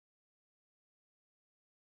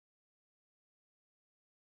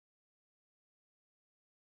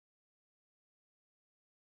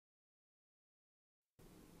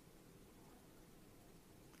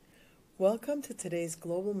Welcome to today's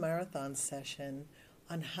Global Marathon session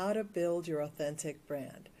on how to build your authentic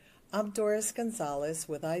brand. I'm Doris Gonzalez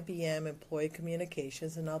with IBM Employee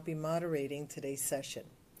Communications, and I'll be moderating today's session.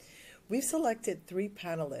 We've selected 3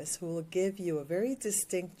 panelists who will give you a very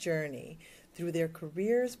distinct journey through their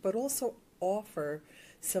careers, but also offer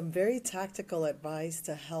some very tactical advice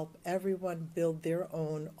to help everyone build their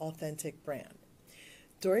own authentic brand.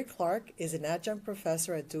 Dory Clark is an adjunct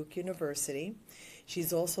professor at Duke University.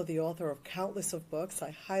 She's also the author of countless of books.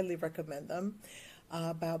 I highly recommend them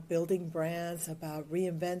about building brands, about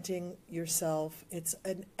reinventing yourself. It's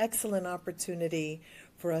an excellent opportunity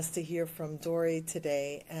for us to hear from Dory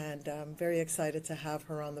today, and I'm very excited to have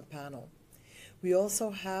her on the panel. We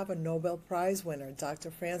also have a Nobel Prize winner,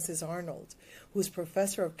 Dr. Frances Arnold, who's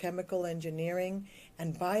professor of chemical engineering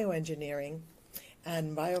and bioengineering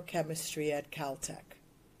and biochemistry at Caltech.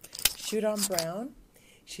 Shudon Brown,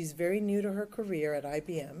 she's very new to her career at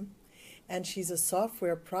IBM, and she's a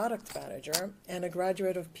software product manager and a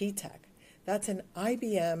graduate of PTech. That's an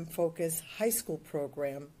IBM-focused high school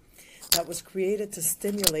program that was created to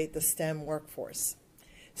stimulate the STEM workforce.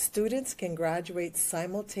 Students can graduate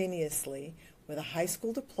simultaneously with a high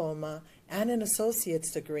school diploma and an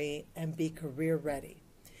associate's degree and be career ready.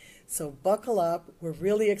 So buckle up. We're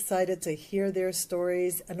really excited to hear their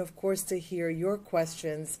stories and, of course, to hear your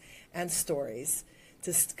questions and stories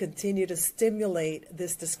to continue to stimulate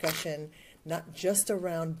this discussion, not just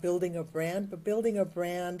around building a brand, but building a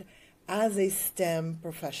brand as a STEM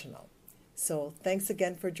professional. So thanks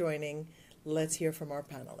again for joining. Let's hear from our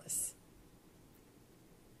panelists.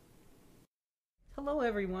 Hello,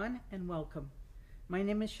 everyone, and welcome. My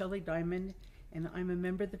name is Shelley Diamond, and I'm a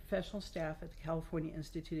member of the professional staff at the California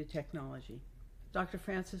Institute of Technology. Dr.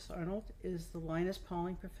 Frances Arnold is the Linus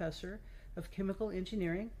Pauling Professor of Chemical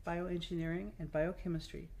Engineering, Bioengineering, and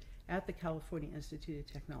Biochemistry at the California Institute of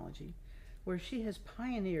Technology, where she has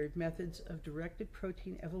pioneered methods of directed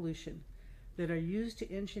protein evolution that are used to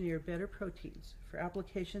engineer better proteins for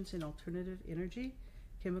applications in alternative energy,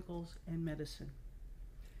 chemicals, and medicine.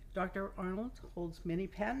 Dr. Arnold holds many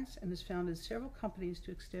patents and has founded several companies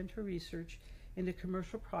to extend her research into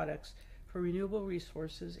commercial products for renewable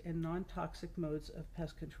resources and non-toxic modes of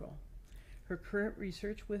pest control. Her current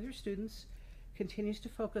research with her students continues to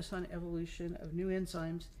focus on evolution of new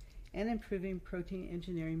enzymes and improving protein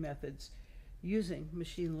engineering methods using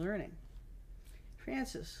machine learning.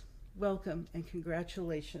 Frances, welcome and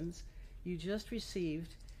congratulations. You just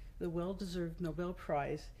received the well-deserved Nobel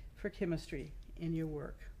Prize for Chemistry in your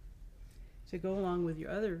work, to go along with your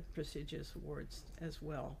other prestigious awards as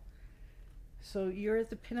well. So you're at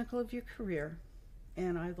the pinnacle of your career,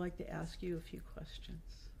 and I'd like to ask you a few questions.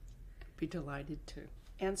 I'd be delighted to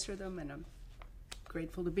answer them, and I'm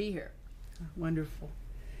grateful to be here. Wonderful.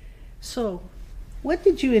 So what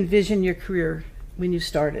did you envision your career when you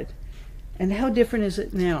started, and how different is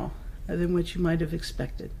it now than what you might have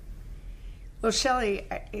expected? Well, Shelley,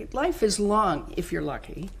 life is long if you're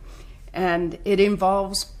lucky, and it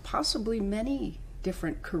involves possibly many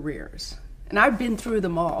different careers. And I've been through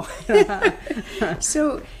them all.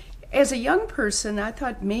 So as a young person, I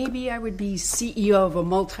thought maybe I would be CEO of a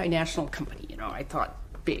multinational company. You know, I thought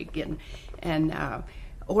big,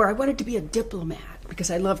 or I wanted to be a diplomat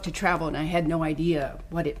because I love to travel and I had no idea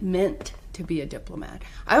what it meant to be a diplomat.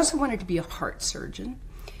 I also wanted to be a heart surgeon.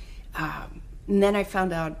 And then I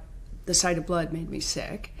found out the sight of blood made me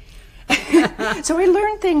sick. So I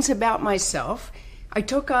learned things about myself. I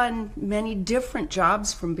took on many different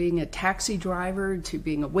jobs, from being a taxi driver to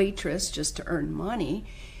being a waitress just to earn money.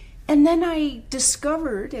 And then I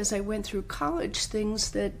discovered, as I went through college,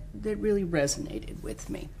 things that really resonated with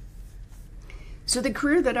me. So the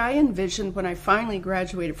career that I envisioned when I finally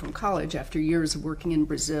graduated from college, after years of working in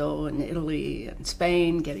Brazil and Italy and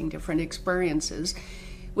Spain, getting different experiences,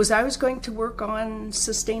 was I was going to work on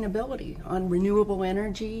sustainability, on renewable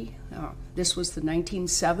energy. This was the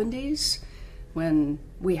 1970s, when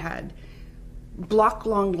we had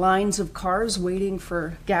block-long lines of cars waiting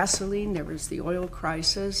for gasoline. There was the oil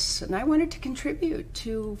crisis, and I wanted to contribute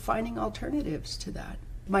to finding alternatives to that.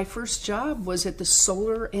 My first job was at the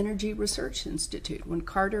Solar Energy Research Institute when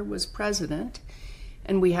Carter was president,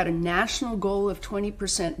 and we had a national goal of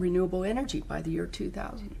 20% renewable energy by the year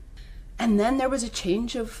 2000. And then there was a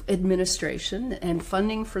change of administration, and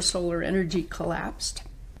funding for solar energy collapsed.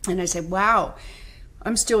 And I said, wow,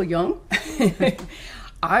 I'm still young.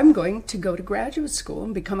 I'm going to go to graduate school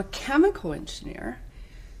and become a chemical engineer,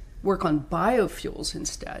 work on biofuels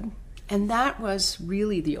instead. And that was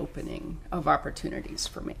really the opening of opportunities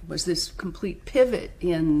for me, was this complete pivot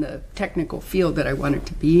in the technical field that I wanted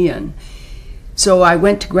to be in. So I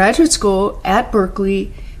went to graduate school at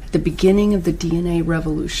Berkeley, the beginning of the DNA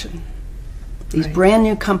revolution. These Right. brand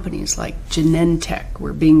new companies like Genentech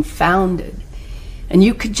were being founded, and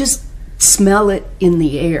you could just smell it in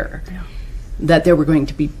the air that there were going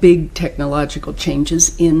to be big technological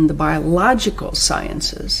changes in the biological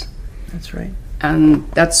sciences. That's right. And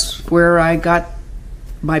that's where I got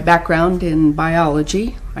my background in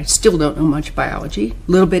biology. I still don't know much biology,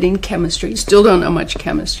 a little bit in chemistry, still don't know much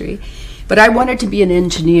chemistry, but I wanted to be an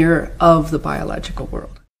engineer of the biological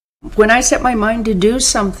world. When I set my mind to do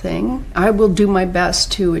something, I will do my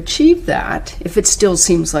best to achieve that if it still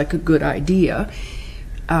seems like a good idea,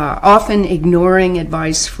 often ignoring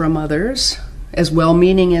advice from others, as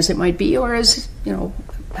well-meaning as it might be, or as,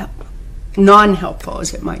 non-helpful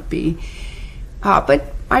as it might be.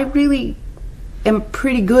 But I really am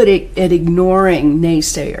pretty good at ignoring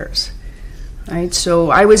naysayers, right?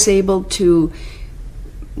 So I was able to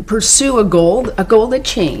pursue a goal that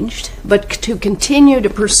changed, but to continue to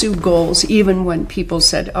pursue goals even when people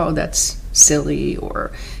said, oh, that's silly,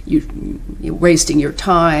 or you're wasting your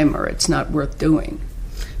time, or it's not worth doing.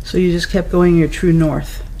 So you just kept going your true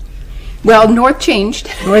north. Well, north changed.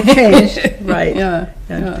 North changed, right? Yeah.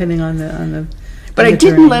 Depending on the. But on I the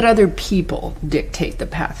didn't journey. let other people dictate the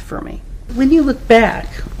path for me. When you look back,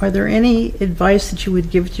 are there any advice that you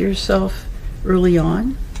would give to yourself early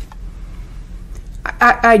on?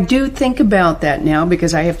 I do think about that now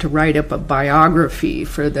because I have to write up a biography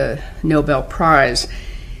for the Nobel Prize.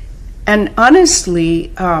 And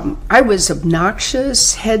honestly, I was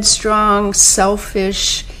obnoxious, headstrong,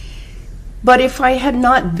 selfish. But if I had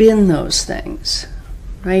not been those things,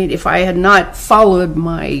 right, if I had not followed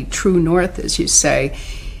my true north, as you say,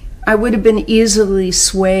 I would have been easily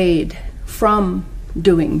swayed from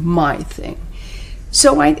doing my thing.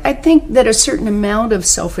 So I think that a certain amount of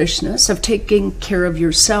selfishness, of taking care of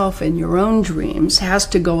yourself and your own dreams, has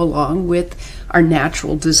to go along with our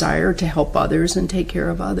natural desire to help others and take care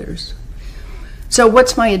of others. So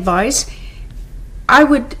what's my advice? I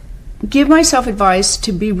would give myself advice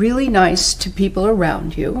to be really nice to people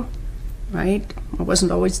around you, right? I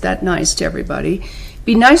wasn't always that nice to everybody.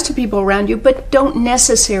 Be nice to people around you, but don't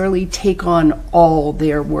necessarily take on all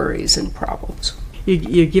their worries and problems.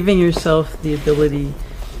 You're giving yourself the ability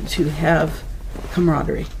to have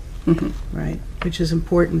camaraderie, right? Which is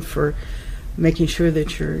important for making sure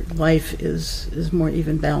that your life is more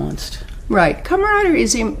even balanced. Right. Camaraderie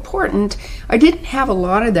is important. I didn't have a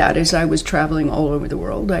lot of that as I was traveling all over the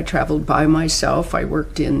world. I traveled by myself. I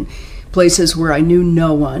worked in places where I knew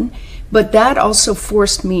no one. But that also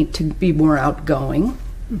forced me to be more outgoing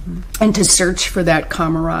and to search for that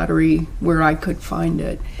camaraderie where I could find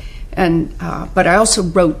it. And but I also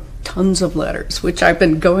wrote tons of letters, which I've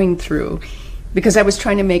been going through because I was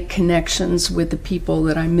trying to make connections with the people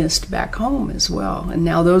that I missed back home as well. And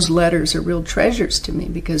now those letters are real treasures to me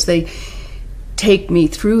because they take me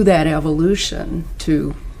through that evolution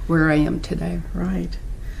to where I am today. Right.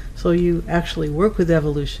 So you actually work with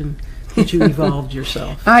evolution, but you evolved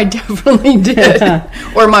yourself. I definitely did.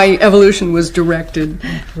 Or my evolution was directed.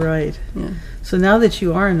 Right. Yeah. So now that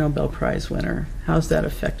you are a Nobel Prize winner, how's that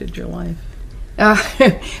affected your life?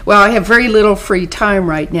 Well, I have very little free time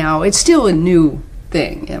right now. It's still a new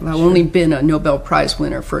thing. I've only been a Nobel Prize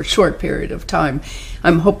winner for a short period of time.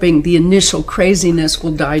 I'm hoping the initial craziness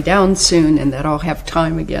will die down soon and that I'll have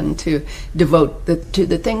time again to devote to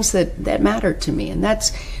the things that matter to me. And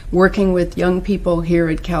that's working with young people here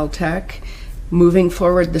at Caltech, moving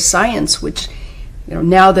forward the science, which,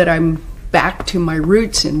 now that I'm back to my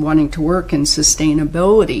roots in wanting to work in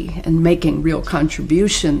sustainability and making real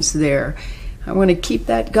contributions there, I want to keep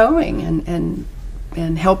that going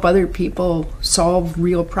and help other people solve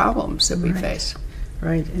real problems that we face.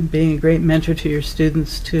 Right, and being a great mentor to your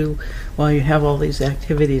students too, while you have all these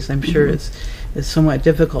activities. I'm sure it's somewhat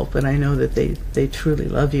difficult, but I know that they truly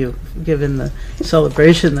love you, given the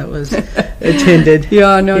celebration that was attended.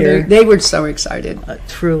 Yeah, no, they were so excited.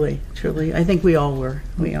 Truly. I think we all were.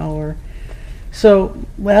 So,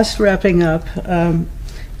 last wrapping up,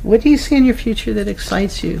 what do you see in your future that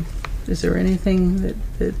excites you? Is there anything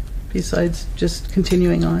that besides just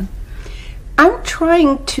continuing on? I'm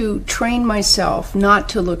trying to train myself not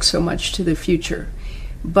to look so much to the future,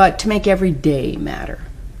 but to make every day matter.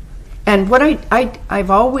 And what I've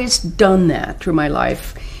always done that through my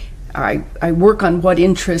life. I work on what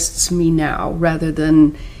interests me now rather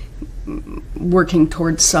than working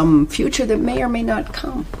towards some future that may or may not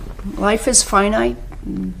come. Life is finite.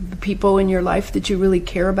 The people in your life that you really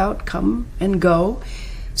care about come and go.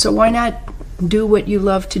 So why not do what you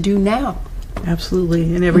love to do now?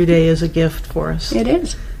 Absolutely, and every day is a gift for us. It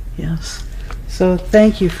is. Yes. So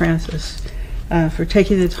thank you, Frances. for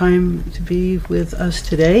taking the time to be with us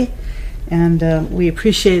today. And we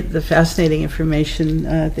appreciate the fascinating information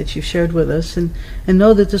that you shared with us, and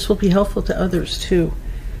know that this will be helpful to others too.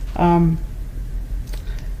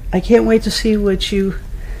 I can't wait to see what you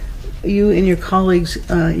and your colleagues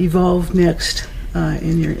evolve next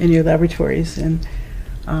in your laboratories, and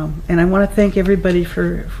I want to thank everybody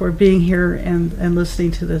for being here and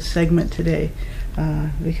listening to this segment today,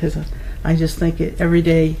 because I just think every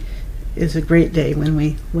day is a great day when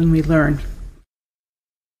we learn.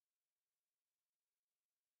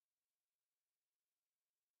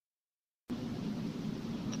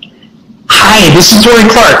 Hi, this is Lori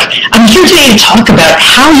Clark. I'm here today to talk about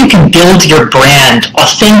how you can build your brand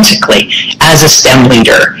authentically as a STEM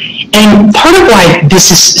leader. And part of why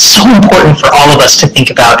this is so important for all of us to think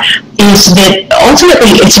about is that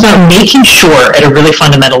ultimately it's about making sure at a really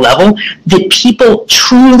fundamental level that people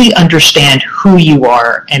truly understand who you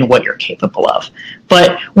are and what you're capable of.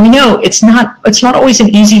 But we know it's not always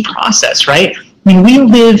an easy process, right? I mean, we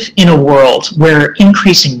live in a world where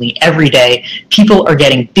increasingly every day people are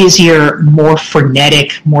getting busier, more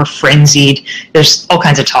frenetic, more frenzied. There's all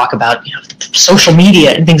kinds of talk about social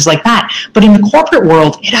media and things like that. But in the corporate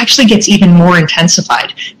world, it actually gets even more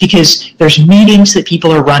intensified because there's meetings that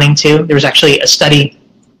people are running to. There was actually a study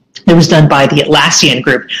that was done by the Atlassian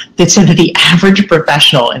group that said that the average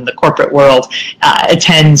professional in the corporate world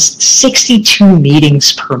attends 62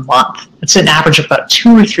 meetings per month. It's an average of about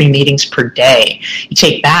 2 or 3 meetings per day. You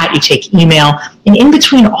take that, you take email, and in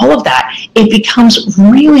between all of that, it becomes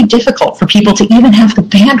really difficult for people to even have the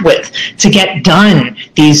bandwidth to get done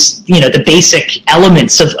these, the basic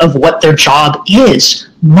elements of what their job is,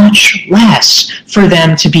 much less for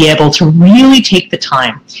them to be able to really take the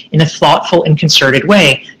time in a thoughtful and concerted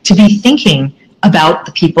way to be thinking about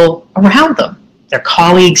the people around them, their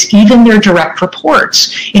colleagues, even their direct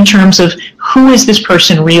reports, in terms of who is this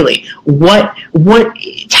person really? What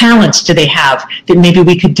talents do they have that maybe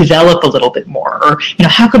we could develop a little bit more? Or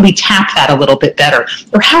how could we tap that a little bit better?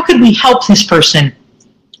 Or how could we help this person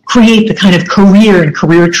create the kind of career and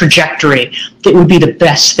career trajectory that would be the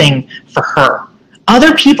best thing for her?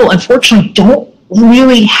 Other people, unfortunately, don't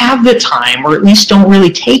really have the time, or at least don't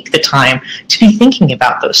really take the time to be thinking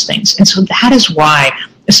about those things. And so that is why,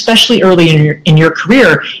 especially early in your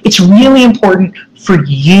career, it's really important for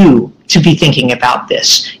you to be thinking about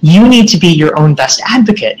this. You need to be your own best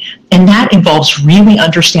advocate. And that involves really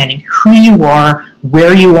understanding who you are,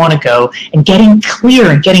 where you want to go, and getting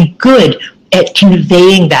clear and getting good at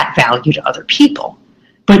conveying that value to other people.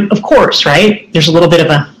 But of course, right, there's a little bit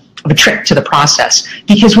of a trick to the process,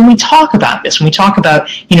 because when we talk about this, when we talk about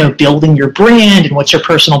building your brand and what's your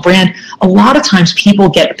personal brand, a lot of times people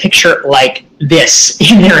get a picture like this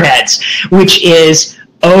in their heads, which is,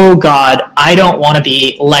 oh God, I don't want to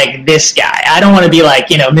be like this guy. I don't want to be like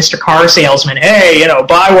Mr. Car Salesman. Hey,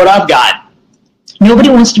 buy what I've got. Nobody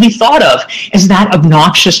wants to be thought of as that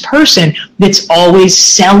obnoxious person that's always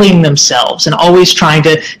selling themselves and always trying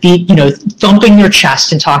to be, thumping their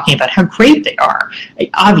chest and talking about how great they are.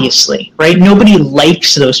 Obviously, right? Nobody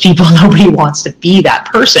likes those people. Nobody wants to be that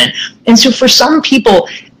person. And so for some people,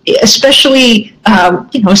 especially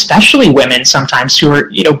women sometimes who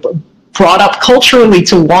are, brought up culturally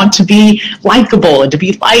to want to be likable and to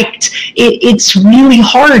be liked, it's really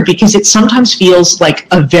hard because it sometimes feels like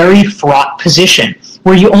a very fraught position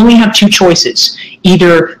where you only have 2 choices.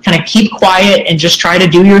 Either kind of keep quiet and just try to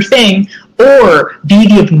do your thing, or be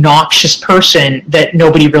the obnoxious person that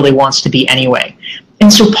nobody really wants to be anyway.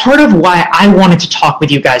 And so part of why I wanted to talk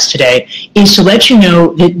with you guys today is to let you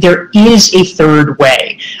know that there is a third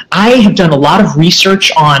way. I have done a lot of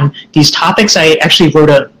research on these topics. I actually wrote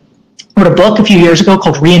a book a few years ago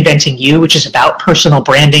called Reinventing You, which is about personal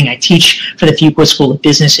branding. I teach for the Fuqua School of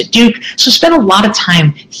Business at Duke, so spend a lot of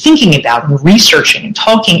time thinking about and researching and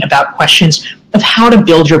talking about questions of how to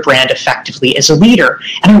build your brand effectively as a leader.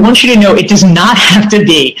 And I want you to know it does not have to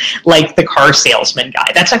be like the car salesman guy.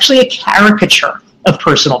 That's actually a caricature of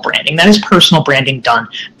personal branding. That is personal branding done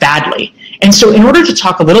badly. And so in order to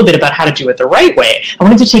talk a little bit about how to do it the right way, I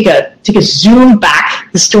wanted to take a zoom back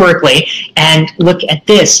historically and look at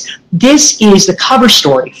this. This is the cover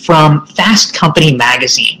story from Fast Company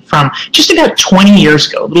magazine from just about 20 years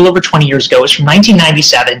ago, a little over 20 years ago. It was from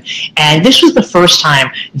 1997, and this was the first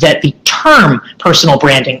time that the term personal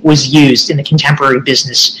branding was used in the contemporary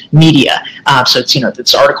business media. So it's,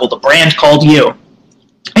 this article, The Brand Called You.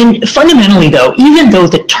 And fundamentally, though, even though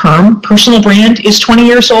the term personal brand is 20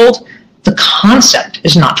 years old, the concept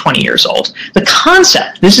is not 20 years old. The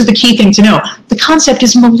concept, this is the key thing to know, the concept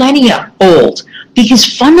is millennia old.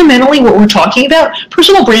 Because fundamentally what we're talking about,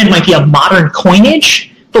 personal brand might be a modern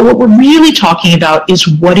coinage, But what we're really talking about is,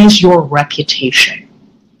 what is your reputation?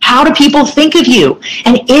 How do people think of you?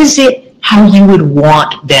 And is it how you would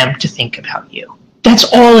want them to think about you? That's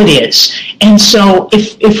all it is. And so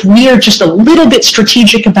if we are just a little bit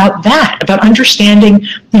strategic about that, about understanding,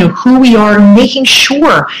 who we are, and making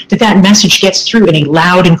sure that that message gets through in a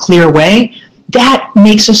loud and clear way, that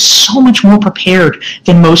makes us so much more prepared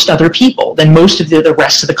than most other people, than most of the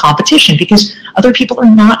rest of the competition, because other people are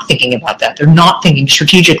not thinking about that. They're not thinking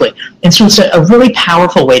strategically. And so it's a really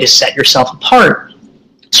powerful way to set yourself apart.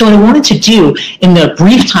 So what I wanted to do in the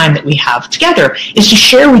brief time that we have together is to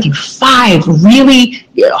share with you 5 really,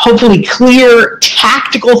 hopefully clear,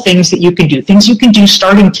 tactical things that you can do, things you can do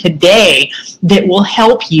starting today that will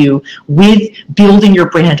help you with building your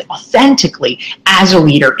brand authentically as a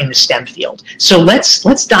leader in the STEM field. So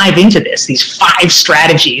let's dive into these 5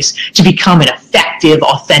 strategies to become an effective,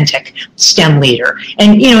 authentic STEM leader.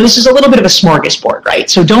 And this is a little bit of a smorgasbord, right?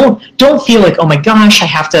 So don't feel like, oh my gosh, I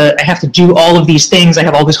have to do all of these things. I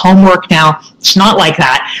have all this homework now. It's not like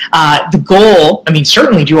that. The goal,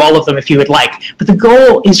 certainly do all of them if you would like, but the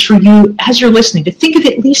goal is for you, as you're listening, to think of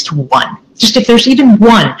at least one. Just if there's even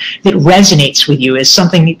one that resonates with you as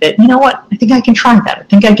something that, I think I can try that. I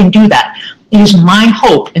think I can do that. It is my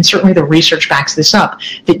hope, and certainly the research backs this up,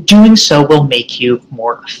 that doing so will make you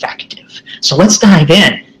more effective. So let's dive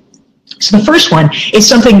in. So the first one is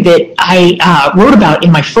something that I wrote about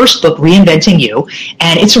in my first book, Reinventing You,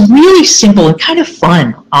 and it's a really simple and kind of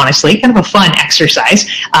fun, honestly, kind of a fun exercise.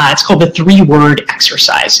 It's called the 3-word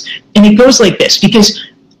exercise, and it goes like this, because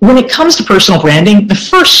when it comes to personal branding, the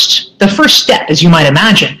first step, as you might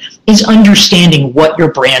imagine, is understanding what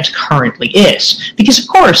your brand currently is. Because of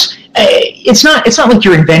course, it's not like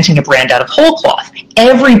you're inventing a brand out of whole cloth.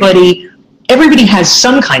 Everybody has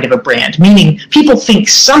some kind of a brand, meaning people think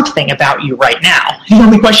something about you right now. The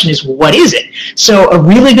only question is, what is it? So a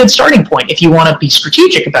really good starting point, if you want to be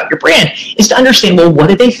strategic about your brand, is to understand, well, what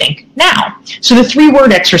do they think now? So the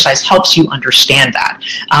 3-word exercise helps you understand that.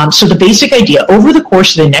 So the basic idea, over the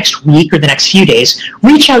course of the next week or the next few days,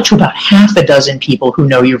 reach out to about 6 people who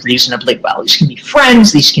know you reasonably well. These can be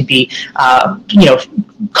friends, these can be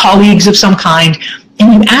colleagues of some kind,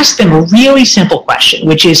 and you ask them a really simple question,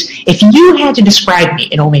 which is, if you had to describe me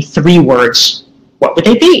in only 3 words, what would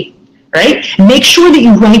they be, right? And make sure that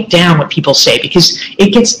you write down what people say, because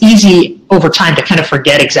it gets easy over time to kind of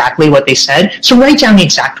forget exactly what they said. So write down the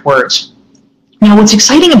exact words. Now, what's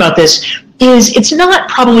exciting about this is it's not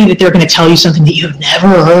probably that they're going to tell you something that you've never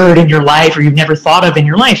heard in your life or you've never thought of in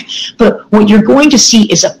your life, but what you're going to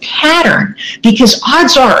see is a pattern, because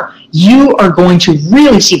odds are you are going to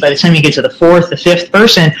really see by the time you get to the 4th, the 5th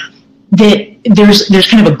person, that there's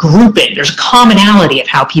kind of a grouping, there's a commonality of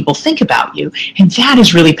how people think about you. And that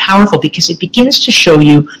is really powerful, because it begins to show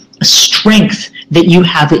you a strength that you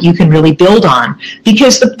have that you can really build on.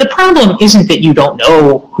 Because the problem isn't that you don't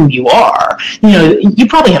know who you are. You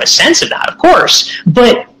probably have a sense of that, of course,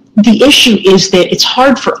 but the issue is that it's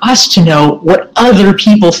hard for us to know what other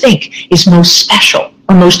people think is most special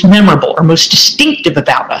or most memorable or most distinctive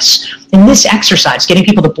about us. In this exercise, getting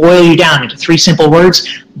people to boil you down into 3 simple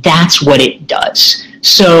words, that's what it does.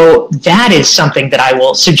 So that is something that I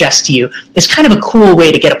will suggest to you is kind of a cool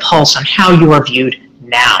way to get a pulse on how you are viewed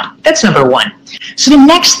now. That's number 1. So the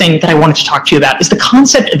next thing that I wanted to talk to you about is the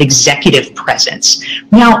concept of executive presence.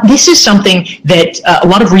 Now, this is something that a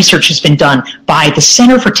lot of research has been done by the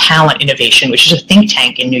Center for Talent Innovation, which is a think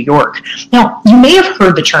tank in New York. Now, you may have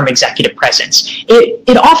heard the term executive presence.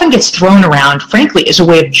 It often gets thrown around, frankly, as a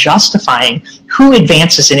way of justifying who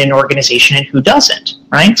advances in an organization and who doesn't,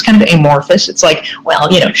 right? It's kind of amorphous. It's like, well,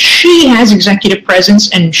 she has executive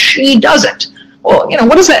presence and she doesn't. Well,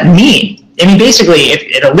 what does that mean? Basically, if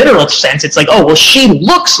in a literal sense, it's like, oh, well, she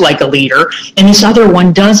looks like a leader and this other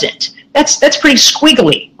one doesn't. That's pretty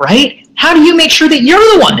squiggly, right? How do you make sure that you're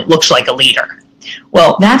the one that looks like a leader?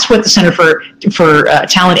 Well, that's what the Center for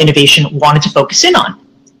Talent Innovation wanted to focus in on.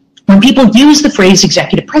 When people use the phrase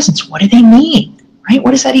executive presence, what do they mean? Right?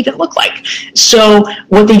 What does that even look like? So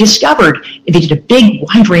what they discovered, they did a big,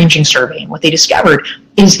 wide-ranging survey, and what they discovered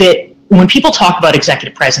is that when people talk about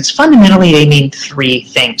executive presence, fundamentally they mean 3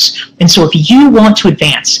 things. And so if you want to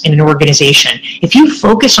advance in an organization, if you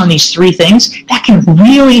focus on these 3 things, that can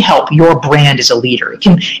really help your brand as a leader. It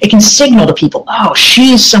can signal to people, oh,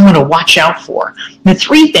 she's someone to watch out for. The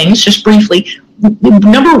 3 things, just briefly,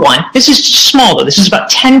 number one, this is small though, this is about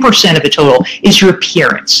 10% of the total, is your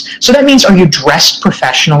appearance. So that means, are you dressed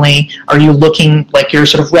professionally? Are you looking like you're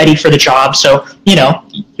sort of ready for the job? So,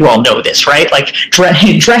 you all know this, right? Like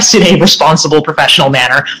dressed in a responsible professional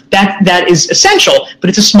manner. That is essential, but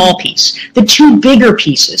it's a small piece. The two bigger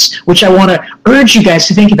pieces, which I want to urge you guys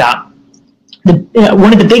to think about,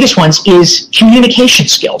 one of the biggest ones is communication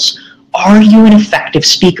skills. Are you an effective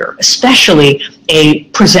speaker, especially a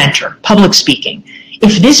presenter, public speaking?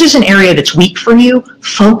 If this is an area that's weak for you,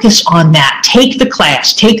 focus on that. Take the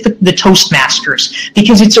class, take the Toastmasters,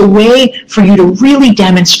 because it's a way for you to really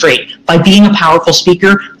demonstrate by being a powerful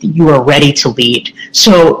speaker that you are ready to lead.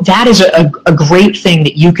 So that is a great thing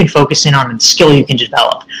that you can focus in on and skill you can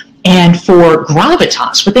develop. And for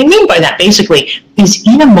gravitas, what they mean by that basically is,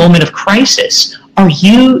 in a moment of crisis, are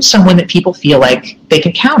you someone that people feel like they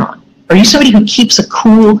can count on? Are you somebody who keeps a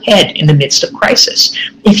cool head in the midst of crisis?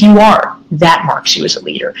 If you are, that marks you as a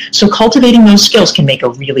leader. So cultivating those skills can make a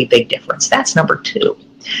really big difference. That's number two.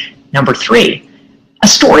 Number three, a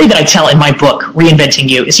story that I tell in my book, Reinventing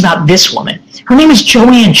You, is about this woman. Her name is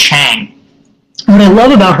Joanne Chang. What I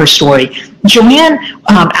love about her story, Joanne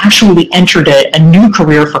actually entered a new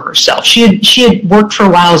career for herself. She had worked for a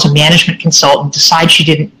while as a management consultant, decided she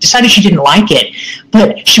didn't like it,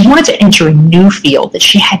 but she wanted to enter a new field that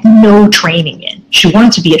she had no training in. She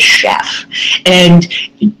wanted to be a chef. And,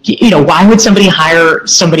 why would somebody hire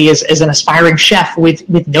somebody as an aspiring chef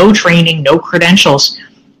with no training, no credentials?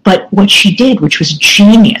 But what she did, which was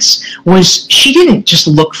genius, was she didn't just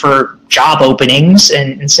look for job openings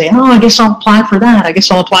and say, oh, I guess I'll apply for that. I guess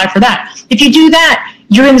I'll apply for that. If you do that,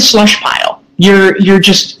 you're in the slush pile. You're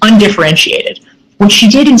just undifferentiated. What she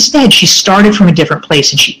did instead, she started from a different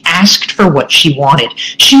place and she asked for what she wanted.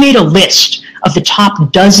 She made a list of the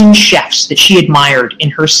top dozen chefs that she admired in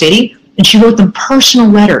her city, and she wrote them personal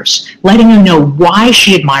letters, letting them know why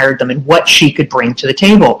she admired them and what she could bring to the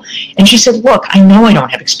table. And she said, look, I know I don't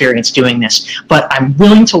have experience doing this, but I'm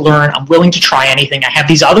willing to learn. I'm willing to try anything. I have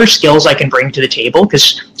these other skills I can bring to the table,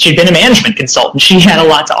 because she'd been a management consultant. She had a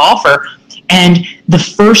lot to offer. And the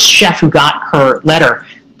first chef who got her letter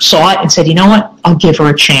saw it and said, you know what, I'll give her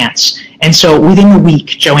a chance. And so within a week,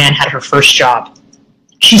 Joanne had her first job.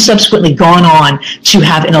 She's subsequently gone on to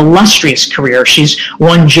have an illustrious career. She's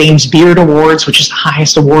won James Beard Awards, which is the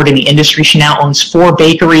highest award in the industry. She now owns 4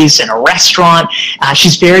 bakeries and a restaurant.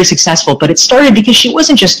 She's very successful, but it started because she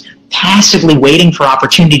wasn't just passively waiting for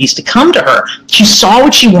opportunities to come to her. She saw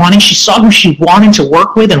what she wanted. She saw who she wanted to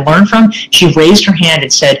work with and learn from. She raised her hand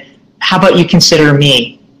and said, how about you consider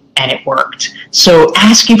me? And it worked. So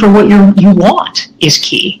asking for what you want is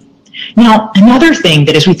key. Now, another thing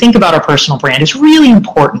that as we think about our personal brand is really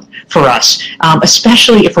important for us,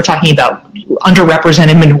 especially if we're talking about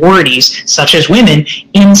underrepresented minorities, such as women,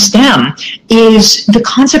 in STEM, is the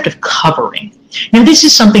concept of covering. Now, this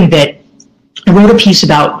is something that I wrote a piece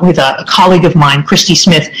about with a colleague of mine, Christy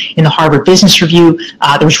Smith, in the Harvard Business Review.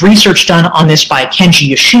 There was research done on this by Kenji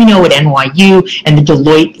Yoshino at NYU and the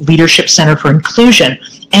Deloitte Leadership Center for Inclusion.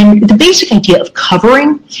 And the basic idea of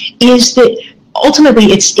covering is that ultimately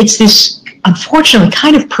it's this, unfortunately,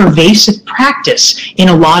 kind of pervasive practice in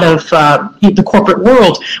a lot of the corporate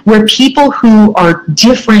world, where people who are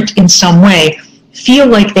different in some way feel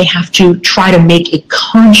like they have to try to make a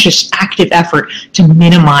conscious, active effort to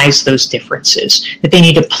minimize those differences, that they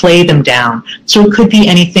need to play them down. So it could be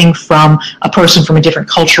anything from a person from a different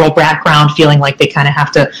cultural background feeling like they kind of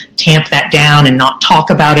have to tamp that down and not talk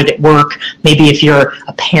about it at work. Maybe if you're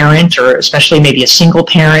a parent, or especially maybe a single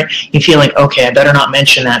parent, you feel like, okay, I better not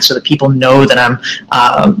mention that so that people know that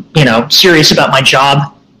I'm, serious about my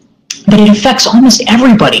job. But it affects almost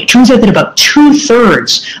everybody. It turns out that about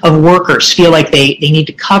 2/3 of workers feel like they need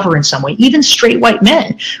to cover in some way, even straight white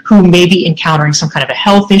men who may be encountering some kind of a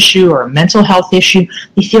health issue or a mental health issue.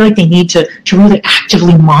 They feel like they need to really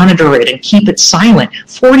actively monitor it and keep it silent.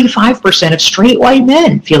 45% of straight white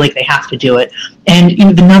men feel like they have to do it. And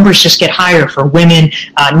the numbers just get higher for women.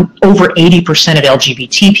 Over 80% of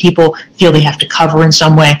LGBT people feel they have to cover in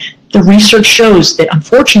some way. The research shows that,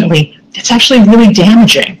 unfortunately, it's actually really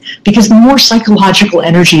damaging, because the more psychological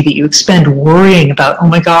energy that you expend worrying about, oh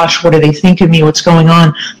my gosh, what do they think of me, what's going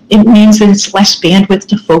on, it means that it's less bandwidth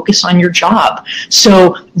to focus on your job.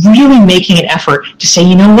 So really making an effort to say,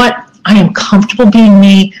 you know what, I am comfortable being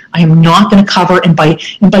me, I am not going to cover, and by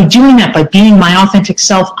doing that, by being my authentic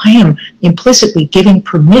self, I am implicitly giving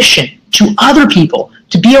permission to other people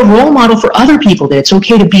to be a role model for other people, that it's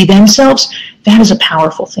okay to be themselves. That is a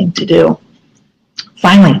powerful thing to do.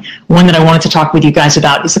 Finally, one that I wanted to talk with you guys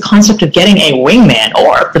about is the concept of getting a wingman,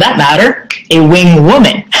 or for that matter, a wing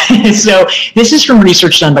woman. So this is from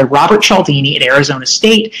research done by Robert Cialdini at Arizona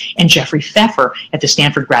State and Jeffrey Pfeffer at the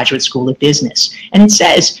Stanford Graduate School of Business. And it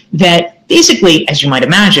says that basically, as you might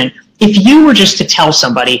imagine, if you were just to tell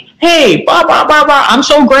somebody, hey, blah, blah, blah, blah, I'm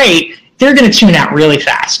so great, they're going to tune out really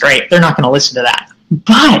fast, right? They're not going to listen to that.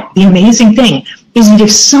 But the amazing thing is that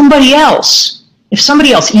if somebody else,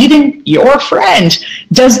 even your friend,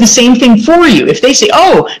 does the same thing for you, if they say,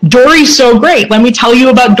 oh, Dory's so great, let me tell you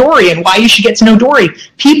about Dory and why you should get to know Dory,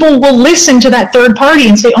 people will listen to that third party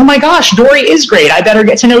and say, oh my gosh, Dory is great, I better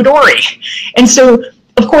get to know Dory. And so,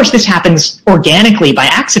 of course, this happens organically by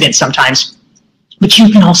accident sometimes, but you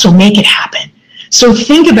can also make it happen. So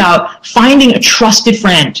think about finding a trusted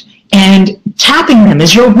friend and tapping them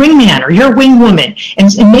as your wingman or your wingwoman,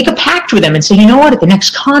 and make a pact with them and say, you know what, at the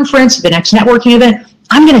next conference, at the next networking event,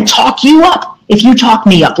 I'm going to talk you up if you talk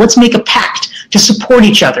me up. Let's make a pact to support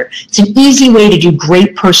each other. It's an easy way to do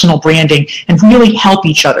great personal branding and really help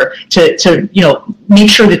each other to make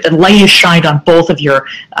sure that the light is shined on both of your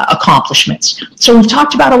accomplishments. So we've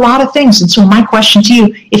talked about a lot of things, and so my question to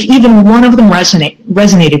you, if even one of them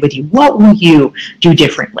resonated with you, what will you do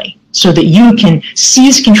differently so that you can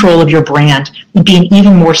seize control of your brand and be an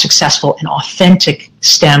even more successful and authentic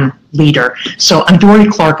STEM leader? So I'm Dory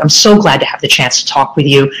Clark. I'm so glad to have the chance to talk with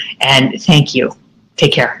you, and thank you.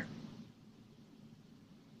 Take care.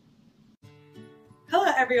 Hello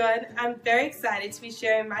everyone, I'm very excited to be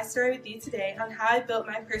sharing my story with you today on how I built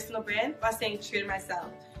my personal brand while staying true to myself.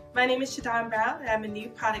 My name is Shadon Brown and I'm a new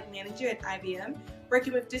product manager at IBM,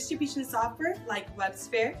 working with distribution software like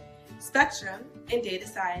WebSphere, Spectrum, and data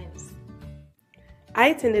science. I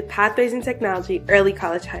attended Pathways in Technology Early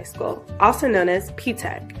College High School, also known as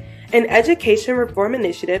P-Tech, an education reform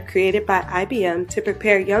initiative created by IBM to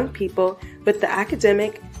prepare young people with the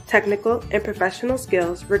academic, technical, and professional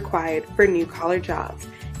skills required for new-collar jobs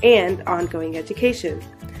and ongoing education.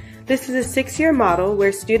 This is a 6-year model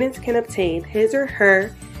where students can obtain his or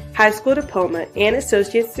her high school diploma and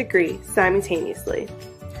associate's degree simultaneously.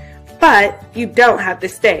 But you don't have to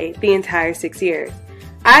stay the entire 6 years.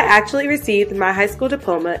 I actually received my high school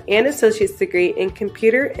diploma and associate's degree in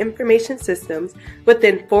computer information systems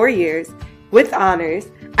within 4 years with honors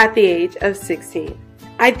at the age of 16.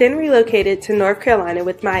 I then relocated to North Carolina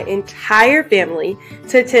with my entire family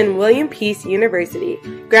to attend William Peace University,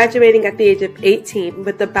 graduating at the age of 18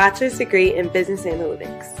 with a bachelor's degree in business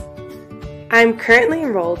analytics. I am currently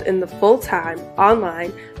enrolled in the full-time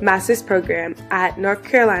online master's program at North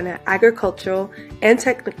Carolina Agricultural and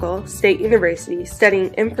Technical State University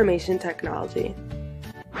studying information technology.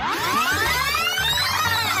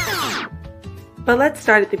 But let's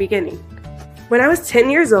start at the beginning. When I was 10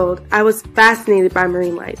 years old, I was fascinated by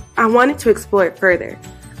marine life. I wanted to explore it further.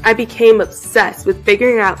 I became obsessed with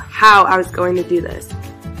figuring out how I was going to do this.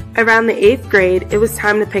 Around the 8th grade, it was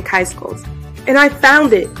time to pick high schools. And I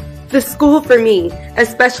found it! The school for me,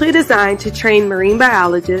 especially designed to train marine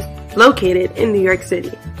biologists located in New York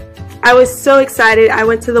City. I was so excited I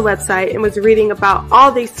went to the website and was reading about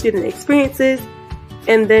all these student experiences,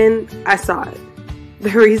 and then I saw it.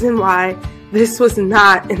 The reason why this was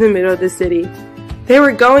not in the middle of the city. They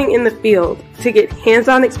were going in the field to get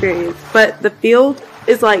hands-on experience, but the field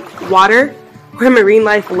is like water where marine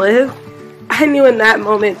life live. I knew in that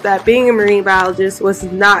moment that being a marine biologist was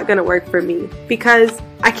not going to work for me because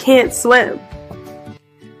I can't swim.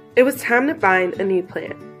 It was time to find a new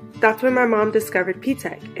plan. That's when my mom discovered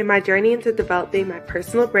P-Tech, and my journey into developing my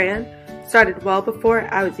personal brand started well before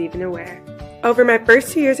I was even aware. Over my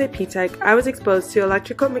first 2 years at P-Tech, I was exposed to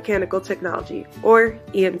electrical mechanical technology, or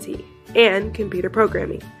EMT, and computer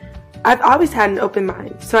programming. I've always had an open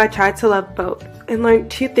mind, so I tried to love both and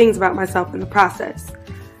learned 2 things about myself in the process.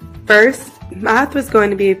 First, math was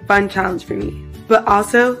going to be a fun challenge for me, but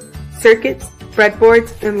also circuits,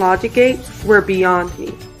 breadboards, and logic gates were beyond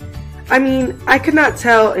me. I mean, I could not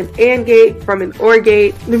tell an AND gate from an OR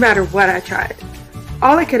gate no matter what I tried.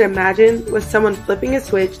 All I could imagine was someone flipping a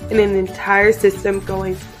switch and an entire system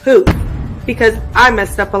going poof because I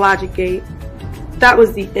messed up a logic gate. That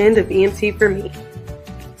was the end of EMT for me.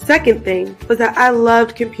 Second thing was that I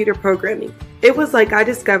loved computer programming. It was like I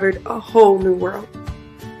discovered a whole new world.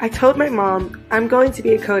 I told my mom I'm going to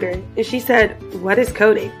be a coder, and she said, "What is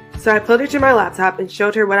coding?" So I pulled her to my laptop and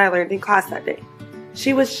showed her what I learned in class that day.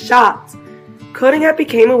 She was shocked. Coding had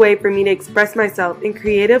become a way for me to express myself in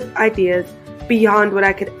creative ideas beyond what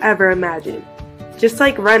I could ever imagine. Just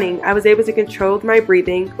like running, I was able to control my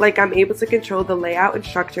breathing like I'm able to control the layout and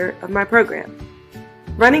structure of my program.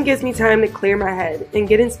 Running gives me time to clear my head and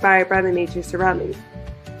get inspired by the nature surrounding me.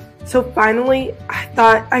 So finally, I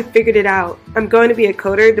thought I figured it out. I'm going to be a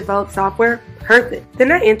coder, develop software. Perfect.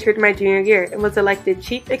 Then I entered my junior year and was elected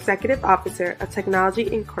Chief Executive Officer of Technology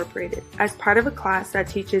Incorporated as part of a class that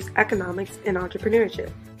teaches economics and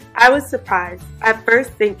entrepreneurship. I was surprised, at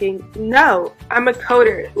first thinking, no, I'm a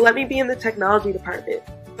coder, let me be in the technology department.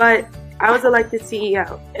 But I was elected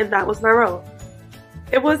CEO, and that was my role.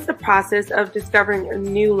 It was the process of discovering a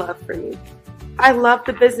new love for me. I love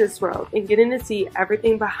the business world and getting to see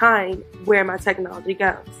everything behind where my technology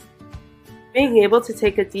goes. Being able to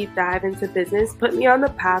take a deep dive into business put me on the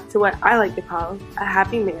path to what I like to call a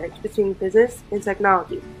happy marriage between business and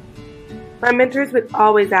technology. My mentors would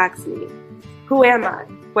always ask me, who am I?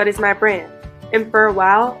 What is my brand? And for a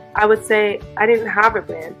while, I would say I didn't have a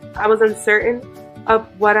brand. I was uncertain of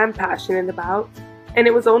what I'm passionate about, and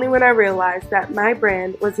it was only when I realized that my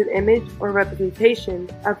brand was an image or representation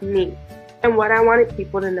of me and what I wanted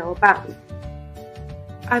people to know about me.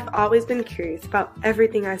 I've always been curious about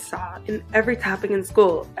everything I saw in every topic in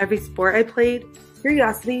school, every sport I played.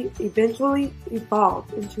 Curiosity eventually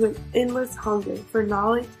evolved into an endless hunger for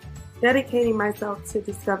knowledge, dedicating myself to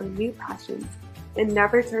discover new passions and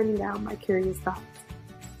never turning down my curious thoughts.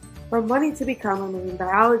 From wanting to become a marine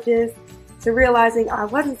biologist, to realizing I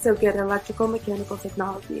wasn't so good at electrical mechanical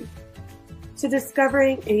technology, to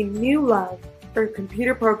discovering a new love for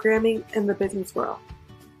computer programming in the business world.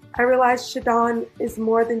 I realized Shadon is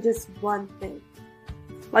more than just one thing.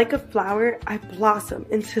 Like a flower, I blossom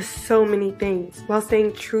into so many things while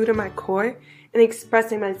staying true to my core and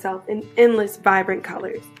expressing myself in endless vibrant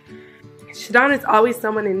colors. Shadon is always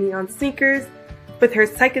someone in neon sneakers, with her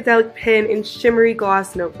psychedelic pen and shimmery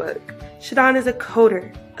gloss notebook. Shadon is a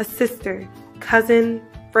coder, a sister, cousin,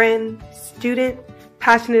 friend, student,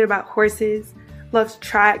 passionate about horses, loves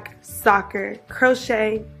track, soccer,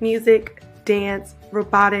 crochet, music, dance,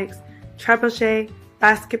 robotics, trebuchet,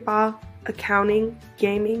 basketball, accounting,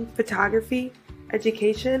 gaming, photography,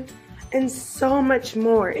 education, and so much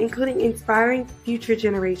more, including inspiring future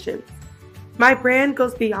generations. My brand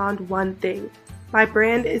goes beyond one thing. My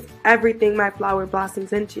brand is everything my flower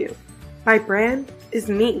blossoms into. My brand is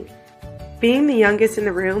me. Being the youngest in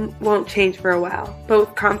the room won't change for a while, but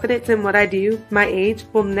with confidence in what I do, my age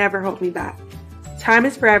will never hold me back. Time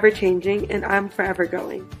is forever changing, and I'm forever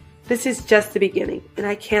going. This is just the beginning, and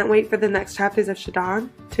I can't wait for the next chapters of Shadon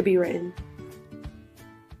to be written.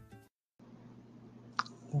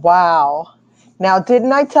 Wow. Now,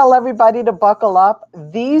 didn't I tell everybody to buckle up?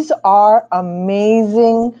 These are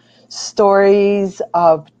amazing stories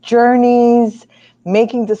of journeys,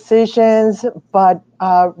 making decisions, but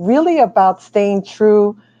really about staying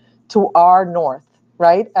true to our north,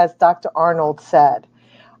 right? As Dr. Arnold said.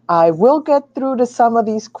 I will get through to some of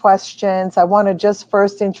these questions. I want to just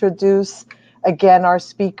first introduce again our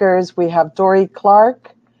speakers. We have Dory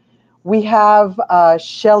Clark. We have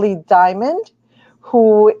Shelley Diamond,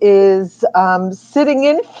 who is sitting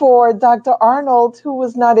in for Dr. Arnold, who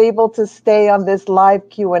was not able to stay on this live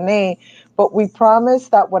Q&A. But we promise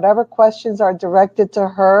that whatever questions are directed to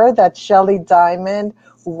her, that Shelley Diamond,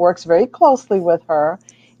 who works very closely with her,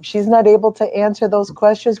 if she's not able to answer those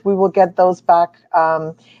questions, we will get those back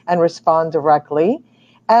and respond directly.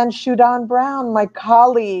 And Shadon Brown, my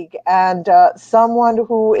colleague, and someone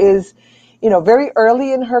who is, very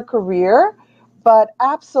early in her career, but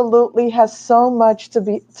absolutely has so much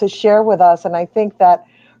to share with us. And I think that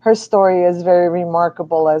her story is very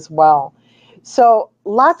remarkable as well. So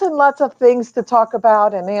lots and lots of things to talk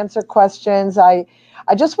about and answer questions.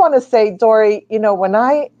 I just want to say, Dory, when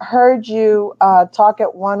I heard you talk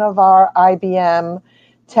at one of our IBM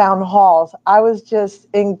town halls, I was just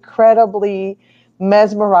incredibly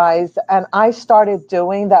mesmerized. And I started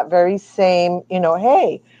doing that very same,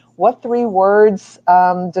 hey, what 3 words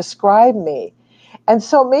describe me? And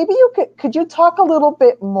so maybe could you talk a little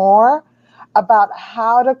bit more about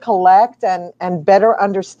how to collect and better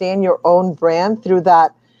understand your own brand through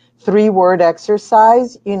that 3-word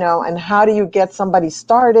exercise, and how do you get somebody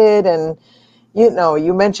started? And,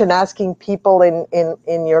 you mentioned asking people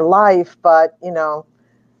in your life, but,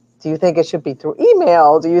 do you think it should be through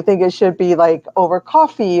email? Do you think it should be like over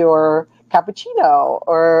coffee or cappuccino?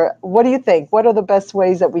 Or what do you think? What are the best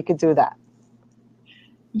ways that we could do that?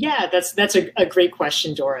 Yeah, that's a great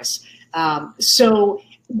question, Doris. So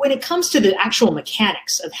when it comes to the actual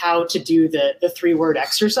mechanics of how to do the 3-word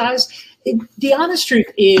exercise, the honest truth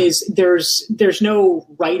is there's no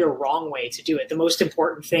right or wrong way to do it. The most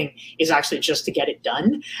important thing is actually just to get it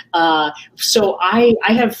done. So I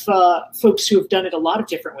have folks who have done it a lot of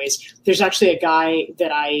different ways. There's actually a guy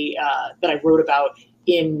that I wrote about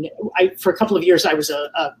for a couple of years, I was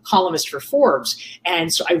a columnist for Forbes.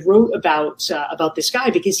 And so I wrote about this guy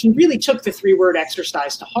because he really took the 3-word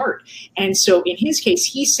exercise to heart. And so in his case,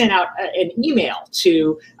 he sent out an email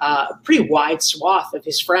to a pretty wide swath of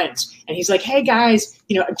his friends. And he's like, hey guys,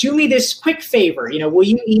 do me this quick favor, will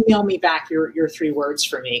you email me back your 3 words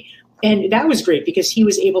for me? And that was great because he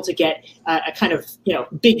was able to get a kind of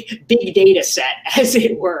big data set, as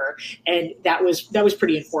it were, and that was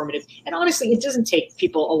pretty informative. And honestly, it doesn't take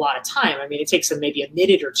people a lot of time. I mean, it takes them maybe a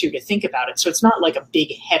minute or two to think about it, so it's not like a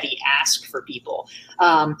big heavy ask for people.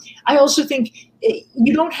 I also think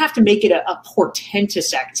you don't have to make it a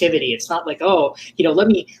portentous activity. It's not like, let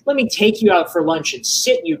me take you out for lunch and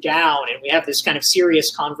sit you down and we have this kind of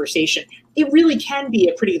serious conversation. It really can be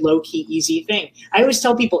a pretty low-key, easy thing. I always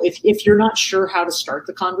tell people, if you're not sure how to start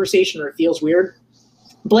the conversation or it feels weird,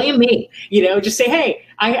 blame me. Just say, hey,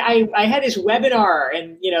 I had this webinar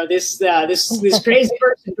and this crazy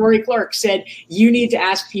person, Dory Clark, said you need to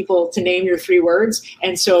ask people to name your 3 words.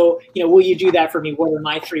 And so, will you do that for me? What are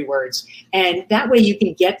my 3 words? And that way you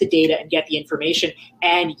can get the data and get the information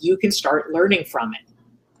and you can start learning from it.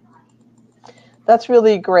 That's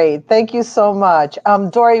really great. Thank you so much.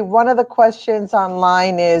 Dory, one of the questions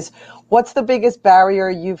online is, what's the biggest barrier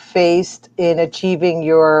you faced in achieving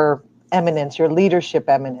your eminence, your leadership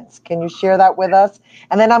eminence? Can you share that with us?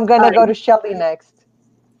 And then I'm going to go to Shelley next.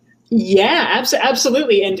 Yeah,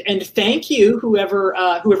 absolutely. And thank you, whoever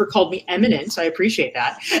called me eminent. I appreciate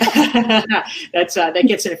that. That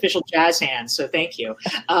gets an official jazz hand. So thank you.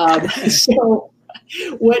 So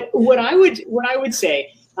what I would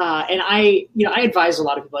say, and I advise a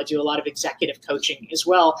lot of people. I do a lot of executive coaching as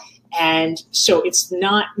well. And so it's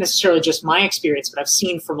not necessarily just my experience, but I've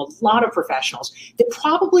seen from a lot of professionals that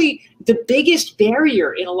probably the biggest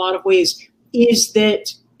barrier in a lot of ways is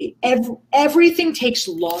that everything takes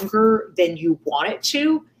longer than you want it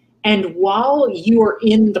to. And while you are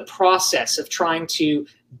in the process of trying to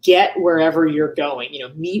get wherever you're going,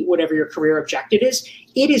 meet whatever your career objective is,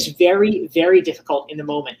 it is very, very difficult in the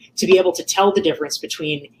moment to be able to tell the difference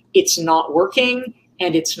between it's not working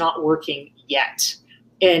and it's not working yet.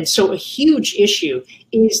 And so a huge issue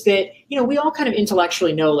is that, we all kind of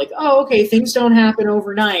intellectually know, like, oh, okay, things don't happen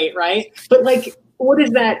overnight, right? But like, what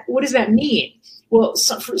does that mean? Well,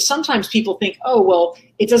 sometimes people think, oh, well,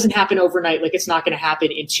 it doesn't happen overnight. Like, it's not going to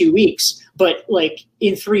happen in 2 weeks. But like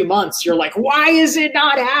in 3 months, you're like, why is it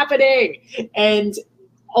not happening? And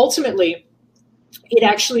ultimately, it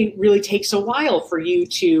actually really takes a while for you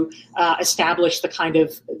to establish the kind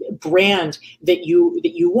of brand that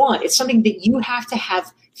you want. It's something that you have to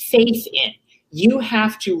have faith in. You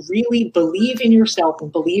have to really believe in yourself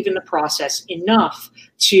and believe in the process enough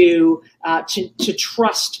to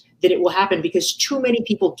trust that it will happen, because too many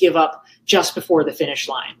people give up just before the finish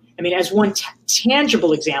line. I mean, as one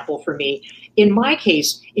tangible example for me, in my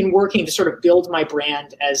case, in working to sort of build my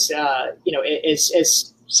brand as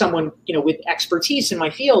someone with expertise in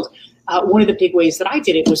my field, one of the big ways that I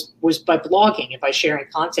did it was by blogging and by sharing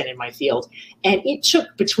content in my field. And it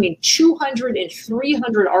took between 200 and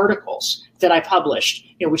 300 articles that I published,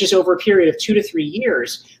 which is over a period of 2 to 3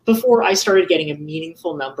 years, before I started getting a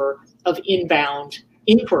meaningful number of inbound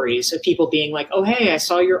inquiries of people being like, oh, hey, I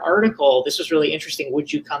saw your article. This was really interesting.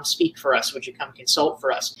 Would you come speak for us? Would you come consult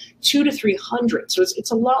for us? 200 to 300. So it's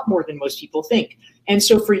a lot more than most people think. And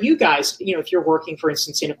so for you guys, if you're working, for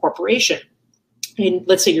instance, in a corporation, and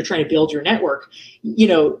let's say you're trying to build your network,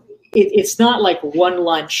 it's not like one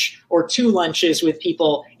lunch or 2 lunches with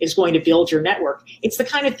people is going to build your network. It's the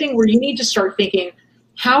kind of thing where you need to start thinking,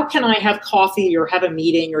 how can I have coffee or have a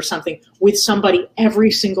meeting or something with somebody every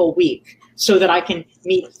single week, so that I can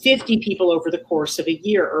meet 50 people over the course of a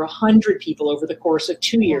year or 100 people over the course of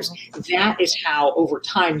 2 years. That is how, over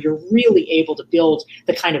time, you're really able to build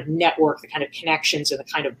the kind of network, the kind of connections, and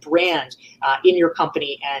the kind of brand in your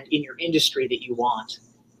company and in your industry that you want.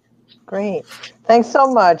 Great. Thanks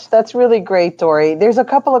so much. That's really great, Dory. There's a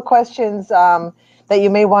couple of questions that you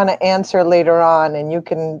may want to answer later on, and you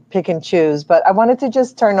can pick and choose. But I wanted to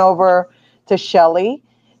just turn over to Shelley.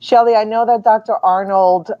 Shelley, I know that Dr.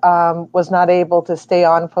 Arnold was not able to stay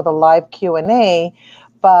on for the live Q&A,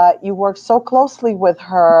 but you worked so closely with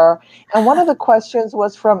her. And one of the questions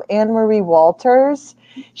was from Anne-Marie Walters.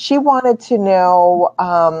 She wanted to know,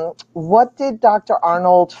 what did Dr.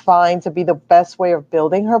 Arnold find to be the best way of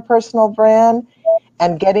building her personal brand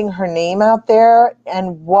and getting her name out there?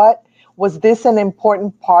 And was this an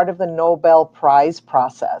important part of the Nobel Prize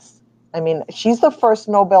process? I mean, she's the first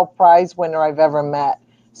Nobel Prize winner I've ever met.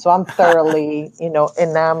 So I'm thoroughly,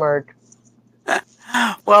 enamored.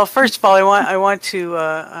 Well, first of all, I want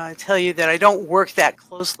to tell you that I don't work that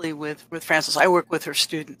closely with Frances. I work with her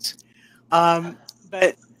students,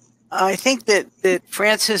 but I think that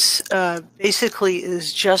Frances basically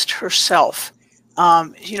is just herself.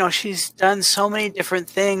 She's done so many different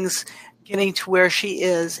things getting to where she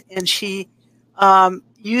is, and she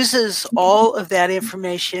uses all of that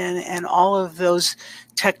information and all of those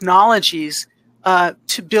technologies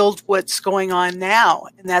to build what's going on now,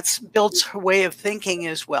 and that's builds her way of thinking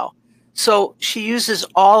as well. So she uses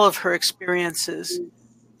all of her experiences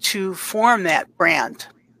to form that brand.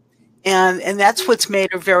 And that's what's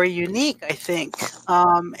made her very unique, I think.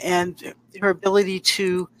 And her ability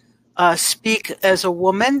to speak as a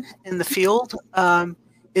woman in the field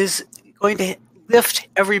is going to lift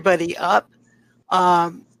everybody up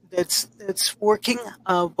that's working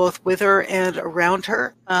both with her and around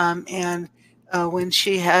her. And when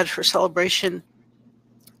she had her celebration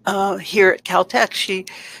here at Caltech,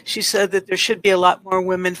 she said that there should be a lot more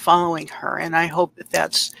women following her, and I hope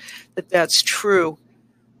that's true.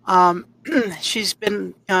 She's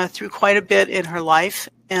been through quite a bit in her life,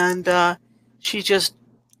 and she just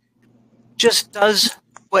does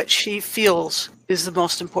what she feels is the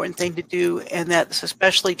most important thing to do, and that's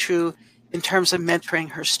especially true in terms of mentoring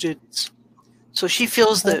her students. So she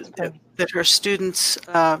feels that her students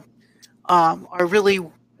are really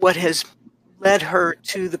what has led her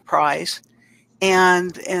to the prize,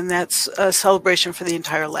 and that's a celebration for the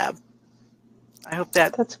entire lab. I hope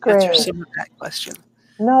that answers some of that question.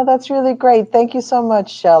 No, that's really great. Thank you so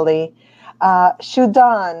much, Shelley.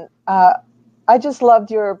 Shudan, I just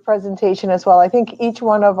loved your presentation as well. I think each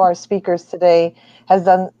one of our speakers today has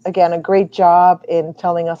done, again, a great job in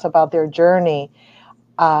telling us about their journey.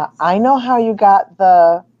 I know how you got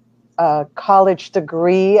the college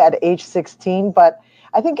degree at age 16, but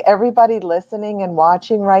I think everybody listening and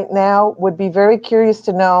watching right now would be very curious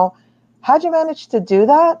to know, how'd you manage to do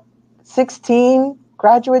that? 16,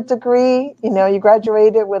 graduate degree, you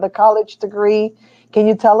graduated with a college degree. Can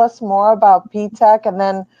you tell us more about P-TECH? And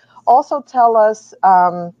then also tell us,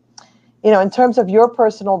 in terms of your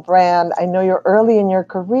personal brand, I know you're early in your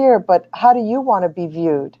career, but how do you want to be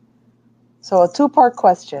viewed? So a two-part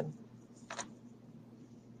question.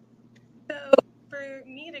 So for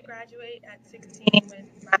me to graduate at 16 with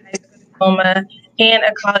my high school diploma and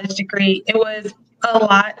a college degree, it was a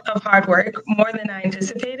lot of hard work, more than I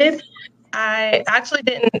anticipated. I actually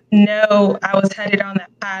didn't know I was headed on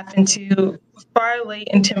that path until far late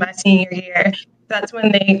into my senior year. That's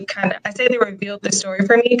when they I say they revealed the story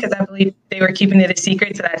for me, because I believe they were keeping it a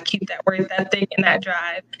secret, so that I'd keep that work ethic and that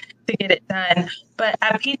drive to get it done. But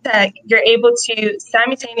at P-TECH, you're able to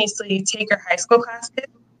simultaneously take your high school classes,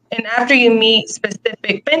 and after you meet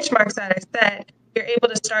specific benchmarks that are set, you're able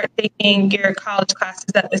to start taking your college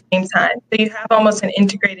classes at the same time. So you have almost an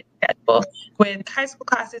integrated schedule with high school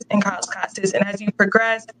classes and college classes. And as you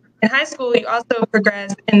progress in high school, you also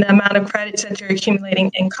progress in the amount of credits that you're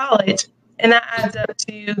accumulating in college. And that adds up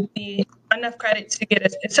to enough credits to get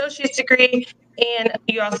an associate's degree. And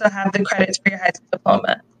you also have the credits for your high school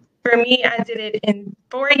diploma. For me, I did it in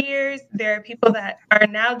 4 years. There are people that are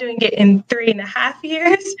now doing it in 3.5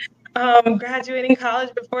 years. Graduating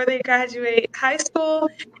college before they graduate high school,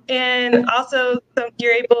 and also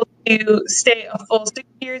you're able to stay a full 6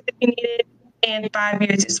 years if you need it, and 5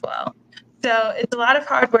 years as well. So it's a lot of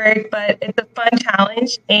hard work, but it's a fun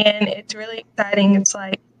challenge, and it's really exciting. It's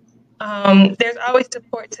like there's always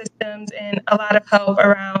support systems and a lot of help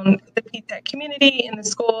around the P-TECH community in the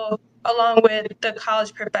school, along with the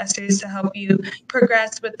college professors to help you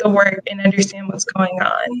progress with the work and understand what's going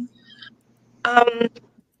on.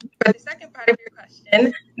 For the second part of your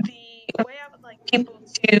question, the way I would like people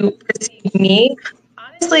to perceive me,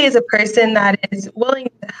 honestly, is a person that is willing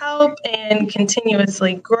to help and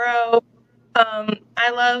continuously grow. I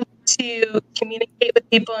love to communicate with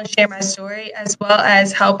people and share my story, as well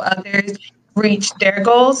as help others reach their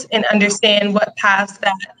goals and understand what paths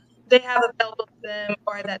that they have available to them,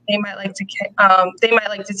 or that they might like to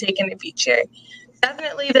take in the future.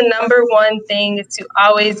 Definitely, the number one thing is to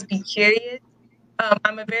always be curious.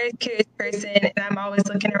 I'm a very curious person, and I'm always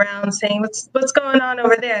looking around saying, what's going on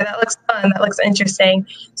over there? That looks fun. That looks interesting.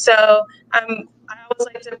 So I always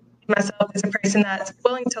like to see myself as a person that's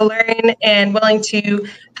willing to learn and willing to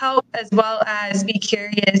help, as well as be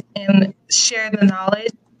curious and share the knowledge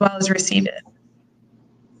as well as receive it.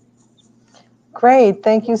 Great.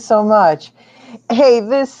 Thank you so much. Hey,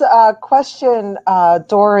 this question,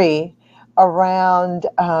 Dory, around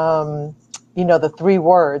the 3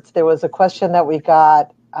 words. There was a question that we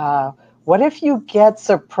got. What if you get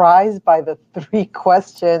surprised by the 3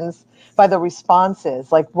 questions, by the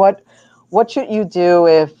responses? Like, what what should you do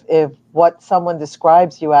if what someone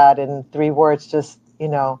describes you at in 3 words just,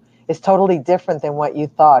 is totally different than what you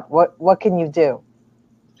thought? What can you do?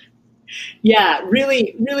 Yeah,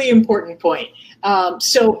 really, really important point.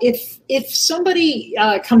 So if somebody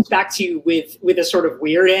comes back to you with a sort of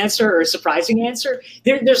weird answer or a surprising answer,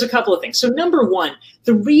 there's a couple of things. So number one,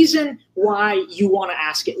 the reason why you want to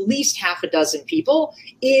ask at least half a dozen people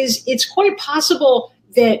is it's quite possible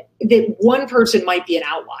that one person might be an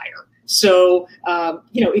outlier. So,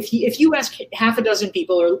 if you ask half a dozen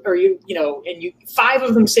people and 5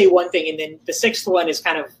 of them say one thing and then the 6th one is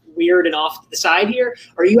kind of weird and off to the side here,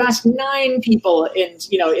 or you ask 9 people and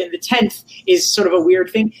the 10th is sort of a weird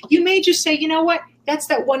thing, you may just say, you know what, that's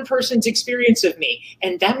that one person's experience of me,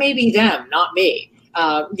 and that may be them, not me.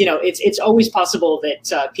 It's always possible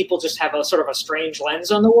that people just have a sort of a strange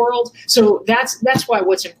lens on the world. So that's why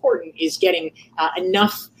what's important is getting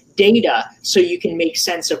enough data so you can make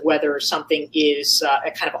sense of whether something is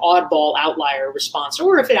a kind of oddball outlier response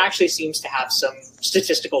or if it actually seems to have some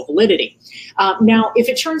statistical validity. Now, if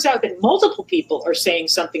it turns out that multiple people are saying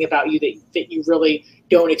something about you that you really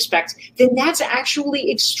don't expect, then that's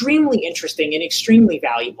actually extremely interesting and extremely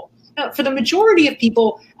valuable. Now, for the majority of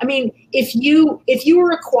people, I mean, if you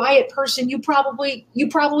are a quiet person, you probably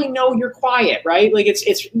know you're quiet, right? Like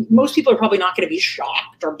it's most people are probably not going to be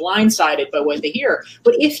shocked or blindsided by what they hear.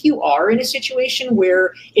 But if you are in a situation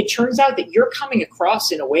where it turns out that you're coming across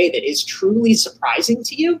in a way that is truly surprising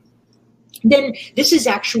to you, then this is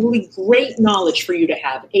actually great knowledge for you to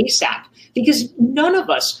have ASAP, because none of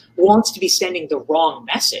us wants to be sending the wrong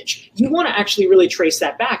message. You want to actually really trace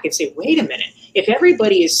that back and say, wait a minute, if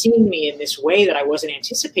everybody is seeing me in this way that I wasn't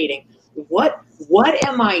anticipating, what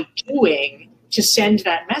am I doing to send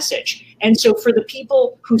that message? And so for the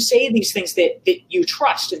people who say these things that you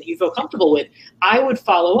trust and that you feel comfortable with, I would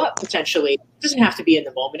follow up potentially. It doesn't have to be in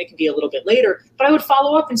the moment. It can be a little bit later. But I would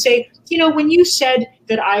follow up and say, when you said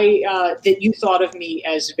that that you thought of me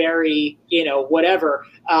as very, whatever,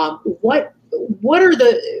 what are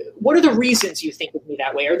the reasons you think of me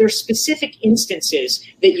that way? Are there specific instances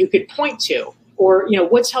that you could point to? Or,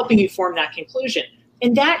 what's helping you form that conclusion?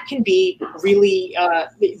 And that can be really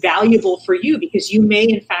valuable for you, because you may,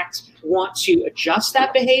 in fact, want to adjust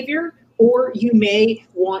that behavior, or you may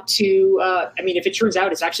want to, if it turns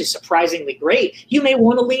out it's actually surprisingly great, you may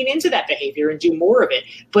want to lean into that behavior and do more of it.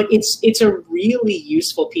 But it's a really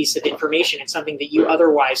useful piece of information and something that you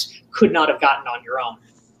otherwise could not have gotten on your own.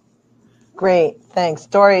 Great, thanks.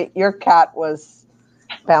 Dory, your cat was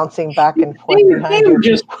bouncing back and forth they were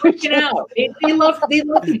just freaking out. They love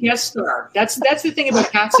the guest star. That's the thing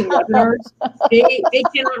about cats and webinars. They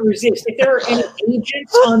cannot resist. If there are any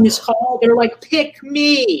agents on this call, they're like, pick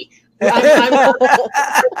me.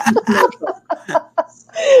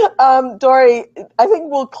 Dory, I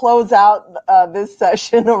think we'll close out this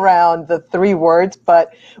session around the 3 words,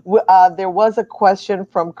 but there was a question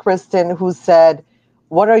from Kristen who said,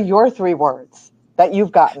 what are your 3 words that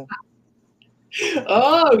you've gotten?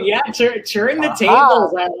 Oh, yeah, turn the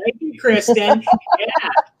tables. I like you, Kristen.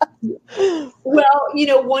 Yeah. Well,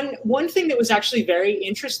 one thing that was actually very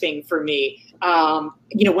interesting for me,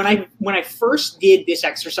 when I first did this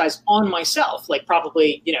exercise on myself, like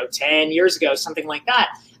probably 10 years ago, something like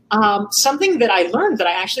that. Something that I learned that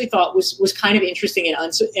I actually thought was kind of interesting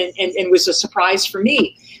and was a surprise for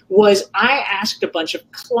me was I asked a bunch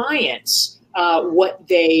of clients what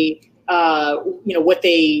they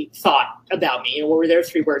thought about me, what were their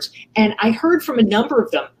 3 words. And I heard from a number of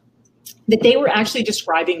them that they were actually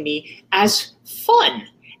describing me as fun.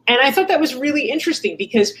 And I thought that was really interesting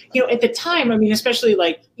because, at the time, especially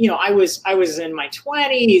I was in my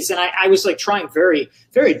 20s and I was like trying very,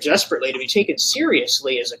 very desperately to be taken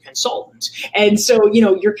seriously as a consultant. And so,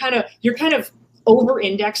 you're kind of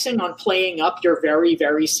over-indexing on playing up your very,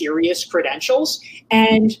 very serious credentials.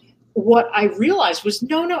 And what I realized was,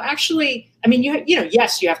 no, actually,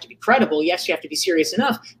 yes, you have to be credible. Yes, you have to be serious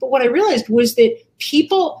enough. But what I realized was that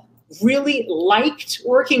people really liked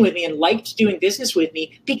working with me and liked doing business with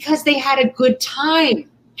me because they had a good time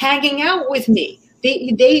hanging out with me.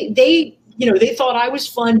 They thought I was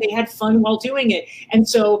fun. They had fun while doing it. And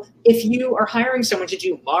so if you are hiring someone to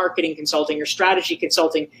do marketing consulting or strategy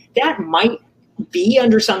consulting, that might be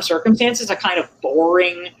under some circumstances a kind of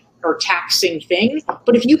boring or taxing thing.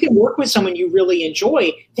 But if you can work with someone you really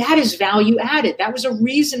enjoy, that is value added. That was a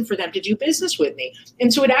reason for them to do business with me.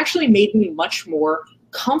 And so it actually made me much more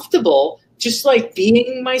comfortable just like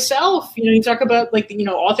being myself. You talk about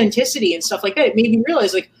authenticity and stuff like that. It made me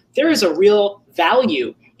realize there is a real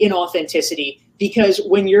value in authenticity, because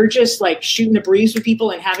when you're just like shooting the breeze with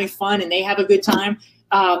people and having fun and they have a good time,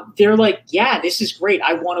 they're like, yeah, this is great.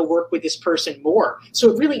 I want to work with this person more. So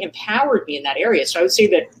it really empowered me in that area. So I would say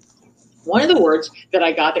that one of the words that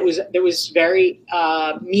I got that was very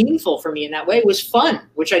meaningful for me in that way was fun,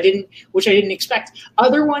 which I didn't expect.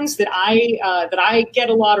 Other ones that I get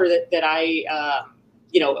a lot, or that I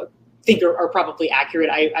think are probably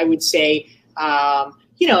accurate. I would say I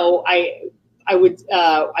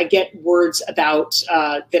get words about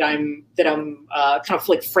that I'm kind of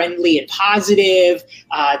like friendly and positive,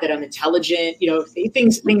 that I'm intelligent,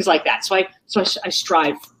 things like that. So I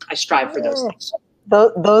strive for those things.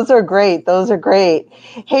 Those are great. Those are great.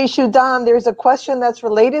 Hey, Shudan, there's a question that's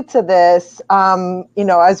related to this.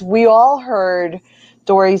 As we all heard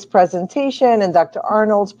Dory's presentation and Dr.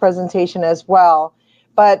 Arnold's presentation as well.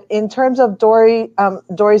 But in terms of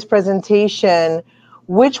Dory's presentation,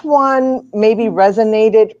 which one maybe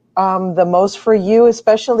resonated the most for you,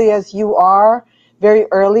 especially as you are very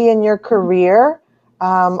early in your career?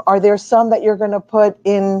 Are there some that you're going to put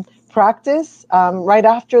in practice right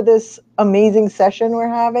after this amazing session we're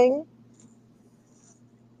having?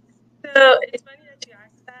 So it's funny that you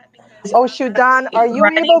asked that because Shudan, are you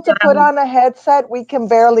able to put on a headset? We can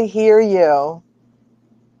barely hear you.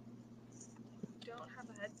 Don't have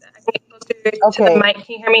a headset. I can get closer to the mic. Can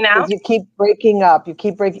you hear me now? You keep breaking up.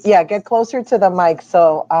 Yeah, get closer to the mic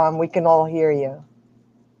so we can all hear you.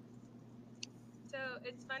 So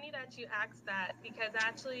it's funny that you asked that because I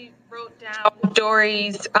actually wrote down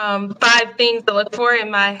Dory's 5 things to look for in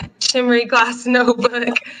my shimmery gloss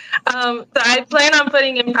notebook. So I plan on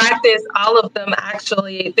putting in practice all of them,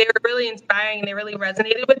 actually. They were really inspiring and they really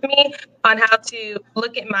resonated with me on how to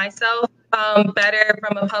look at myself better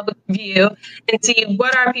from a public view and see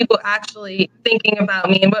what are people actually thinking about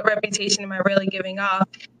me and what reputation am I really giving off.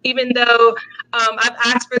 Even though I've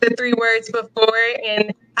asked for the 3 words before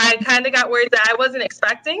and I kind of got words that I wasn't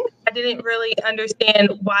expecting. I didn't really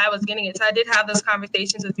understand why I was getting it. So I did have those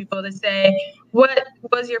conversations with people to say, what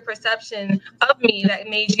was your perception of me that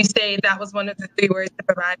made you say that was one of the 3 words to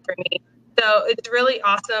provide for me? So it's really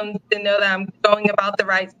awesome to know that I'm going about the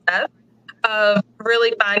right steps of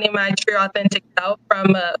really finding my true authentic self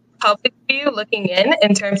from a public view, looking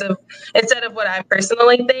in terms of instead of what I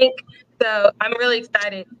personally think. So I'm really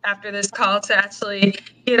excited after this call to actually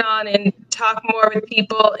get on and talk more with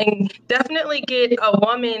people and definitely get a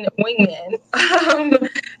woman wingman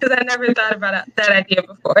because I never thought about that idea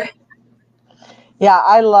before. Yeah,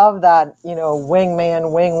 I love that,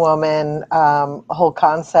 wingman, wingwoman whole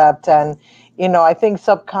concept. And, I think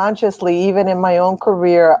subconsciously, even in my own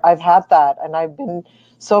career, I've had that. And I've been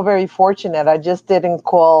so very fortunate. I just didn't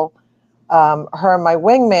call her my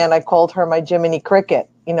wingman. I called her my Jiminy Cricket.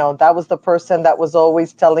 That was the person that was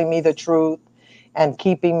always telling me the truth and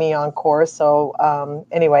keeping me on course. So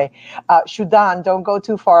anyway, Shudan, don't go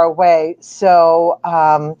too far away. So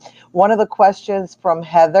one of the questions from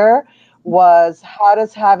Heather was, how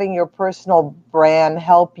does having your personal brand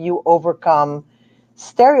help you overcome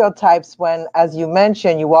stereotypes when, as you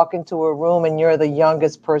mentioned, you walk into a room and you're the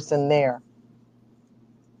youngest person there?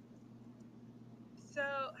 So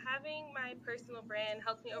having my personal brand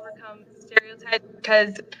helps me overcome stereotypes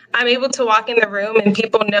because I'm able to walk in the room and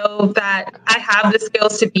people know that I have the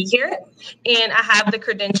skills to be here and I have the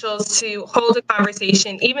credentials to hold a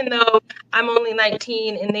conversation, even though I'm only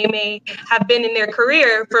 19 and they may have been in their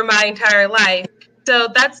career for my entire life. So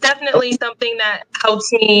that's definitely something that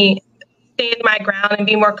helps me stand my ground and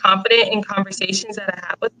be more confident in conversations that I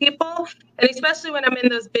have with people. And especially when I'm in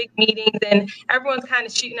those big meetings and everyone's kind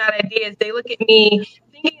of shooting out ideas, they look at me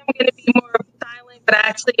thinking I'm going to be more silent, but I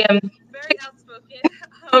actually am very outspoken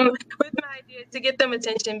with my ideas to get them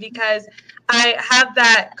attention because I have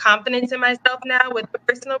that confidence in myself now with the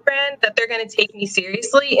personal brand that they're going to take me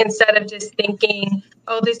seriously instead of just thinking,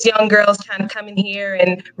 oh, this young girl's trying to come in here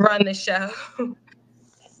and run the show.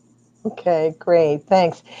 Okay, great.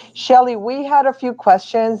 Thanks. Shelley, we had a few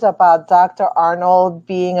questions about Dr. Arnold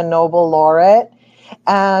being a Nobel laureate.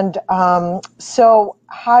 And so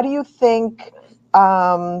how do you think,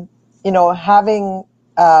 having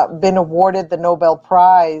been awarded the Nobel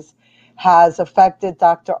Prize has affected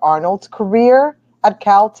Dr. Arnold's career at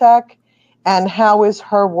Caltech? And how is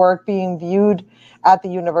her work being viewed at the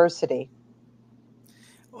university?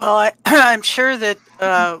 Well, I'm sure that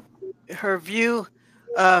her view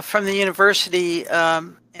from the university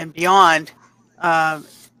and beyond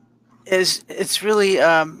it's really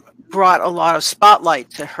brought a lot of spotlight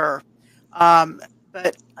to her.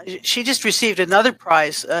 But she just received another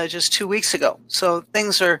prize just 2 weeks ago. So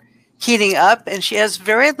things are heating up and she has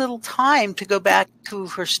very little time to go back to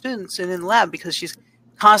her students and in lab because she's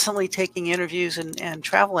constantly taking interviews and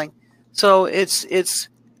traveling. So it's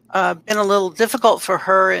been a little difficult for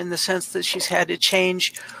her in the sense that she's had to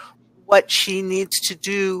change what she needs to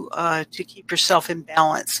do to keep herself in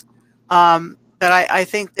balance. But I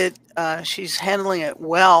think that she's handling it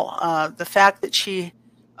well. The fact that she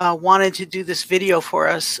wanted to do this video for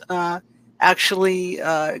us actually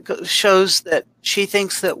shows that she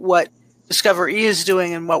thinks that what Discover E is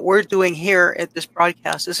doing and what we're doing here at this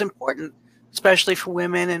broadcast is important, especially for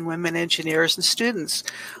women and women engineers and students.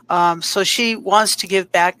 So she wants to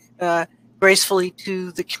give back gracefully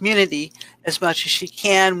to the community as much as she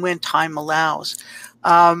can when time allows.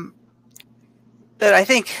 But I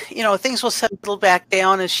think, things will settle back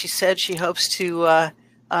down. As she said, she hopes to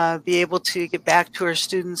be able to get back to her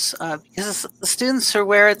students because the students are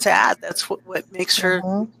where it's at. That's what makes her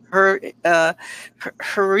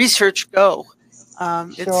research go.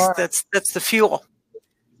 Sure. That's the fuel.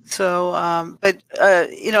 So, but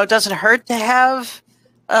it doesn't hurt to have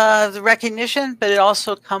the recognition, but it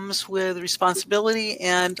also comes with responsibility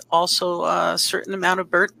and also a certain amount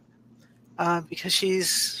of burden. Because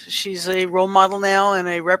she's a role model now and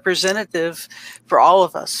a representative for all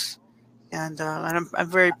of us, and I'm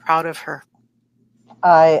very proud of her.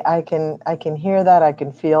 I can hear that. I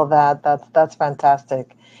can feel that. That's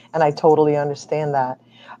fantastic, and I totally understand that.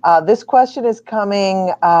 This question is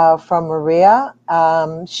coming from Maria.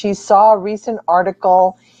 She saw a recent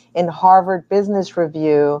article in Harvard Business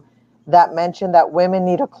Review that mentioned that women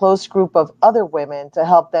need a close group of other women to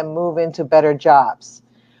help them move into better jobs.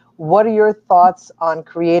 What are your thoughts on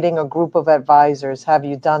creating a group of advisors? Have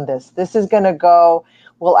you done this? This is going to go,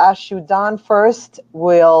 we'll ask you, Don, first.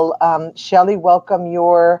 We'll, Shelley, welcome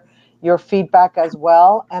your feedback as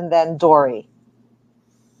well, and then Dory.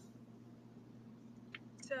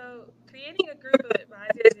 So creating a group of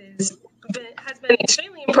advisors has been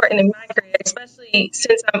extremely important in my career, especially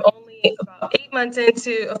since I'm only about 8 months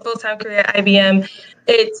into a full-time career at IBM.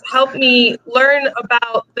 It's helped me learn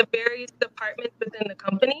about the various departments within the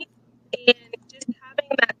company, and just having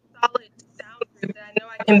that solid sound group that I know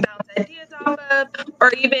I can bounce ideas off of,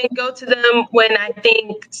 or even go to them when I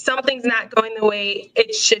think something's not going the way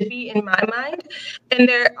it should be in my mind. And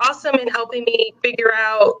they're awesome in helping me figure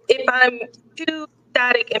out if I'm too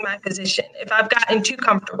static in my position, if I've gotten too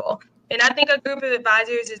comfortable. And I think a group of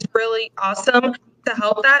advisors is really awesome to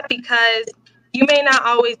help that, because you may not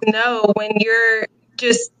always know when you're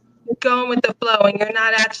just going with the flow and you're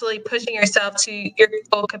not actually pushing yourself to your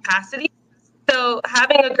full capacity. So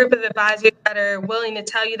having a group of advisors that are willing to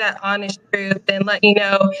tell you that honest truth and let you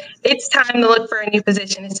know it's time to look for a new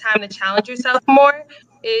position, it's time to challenge yourself more,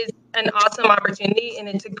 is an awesome opportunity, and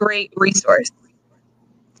it's a great resource.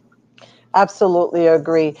 Absolutely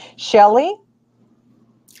agree. Shelley?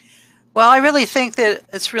 Well, I really think that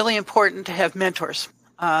it's really important to have mentors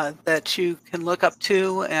that you can look up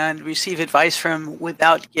to and receive advice from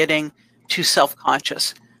without getting too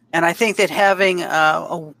self-conscious. And I think that having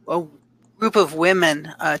a group of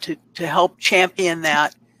women to help champion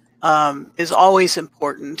that is always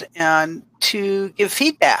important, and to give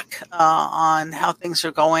feedback on how things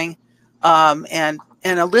are going, and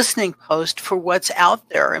a listening post for what's out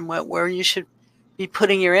there and where you should be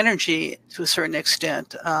putting your energy to a certain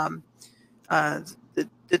extent.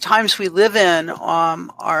 The times we live in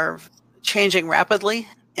are changing rapidly,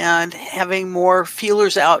 and having more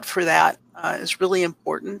feelers out for that is really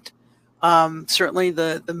important. Certainly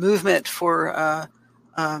the movement for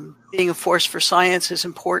being a force for science is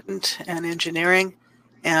important, and engineering.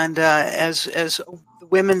 And as the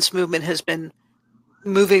women's movement has been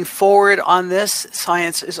moving forward on this,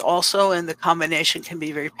 science is also, and the combination can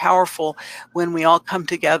be very powerful when we all come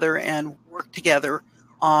together and work together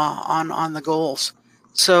on the goals.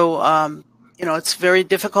 So, it's very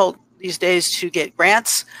difficult these days to get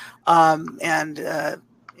grants, and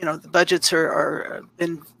the budgets are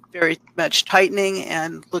been very much tightening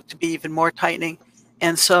and look to be even more tightening.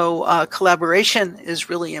 And so collaboration is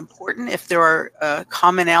really important. If there are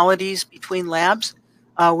commonalities between labs,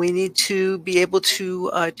 we need to be able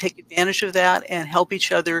to take advantage of that and help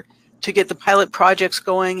each other to get the pilot projects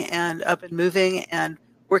going and up and moving. And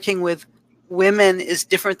working with women is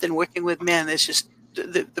different than working with men. It's just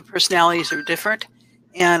the personalities are different.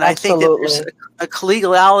 And I think that there's a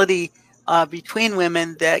collegiality between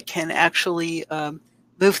women that can actually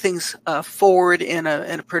move things forward in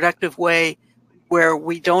a productive way, where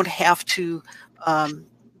we don't have to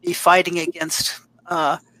be fighting against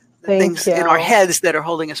things in our heads that are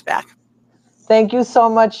holding us back. Thank you so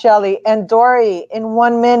much, Shelley. And Dory, in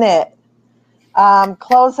 1 minute,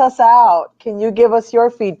 close us out. Can you give us your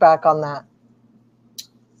feedback on that?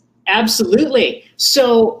 Absolutely.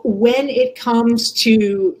 So when it comes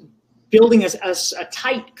to building a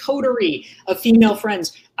tight coterie of female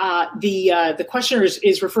friends. The questioner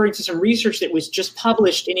is referring to some research that was just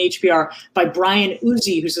published in HBR by Brian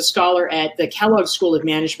Uzi, who's a scholar at the Kellogg School of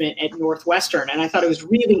Management at Northwestern, and I thought it was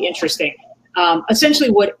really interesting. Essentially,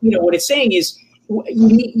 what it's saying is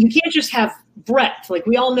you can't just have breadth. Like,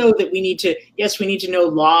 we all know that we need to know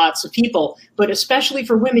lots of people, but especially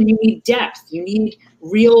for women, you need depth. You need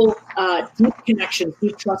real deep connections,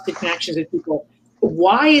 deep trusted connections with people.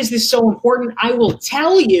 Why is this so important? I will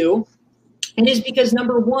tell you. It is because,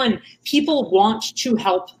 number one, people want to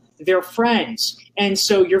help their friends. And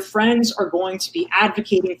so your friends are going to be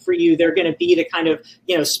advocating for you. They're going to be the kind of,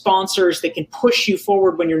 sponsors that can push you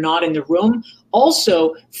forward when you're not in the room.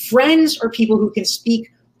 Also, friends are people who can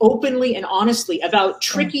speak openly and honestly about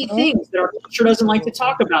tricky things that our culture doesn't like to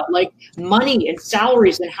talk about, like money and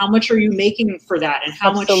salaries and how much are you making for that and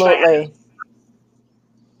how much.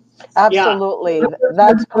 Absolutely. Yeah.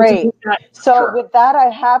 That's great. So with that, I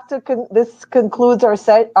have to, this concludes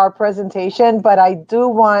our presentation, but I do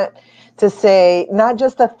want to say not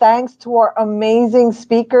just a thanks to our amazing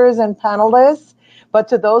speakers and panelists, but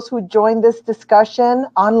to those who joined this discussion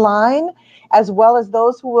online, as well as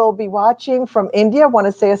those who will be watching from India. I want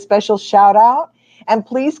to say a special shout out. And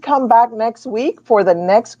please come back next week for the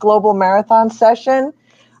next Global Marathon session.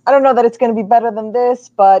 I don't know that it's going to be better than this,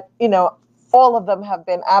 but, all of them have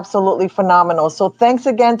been absolutely phenomenal. So thanks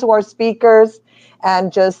again to our speakers,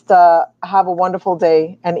 and just have a wonderful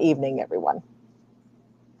day and evening, everyone.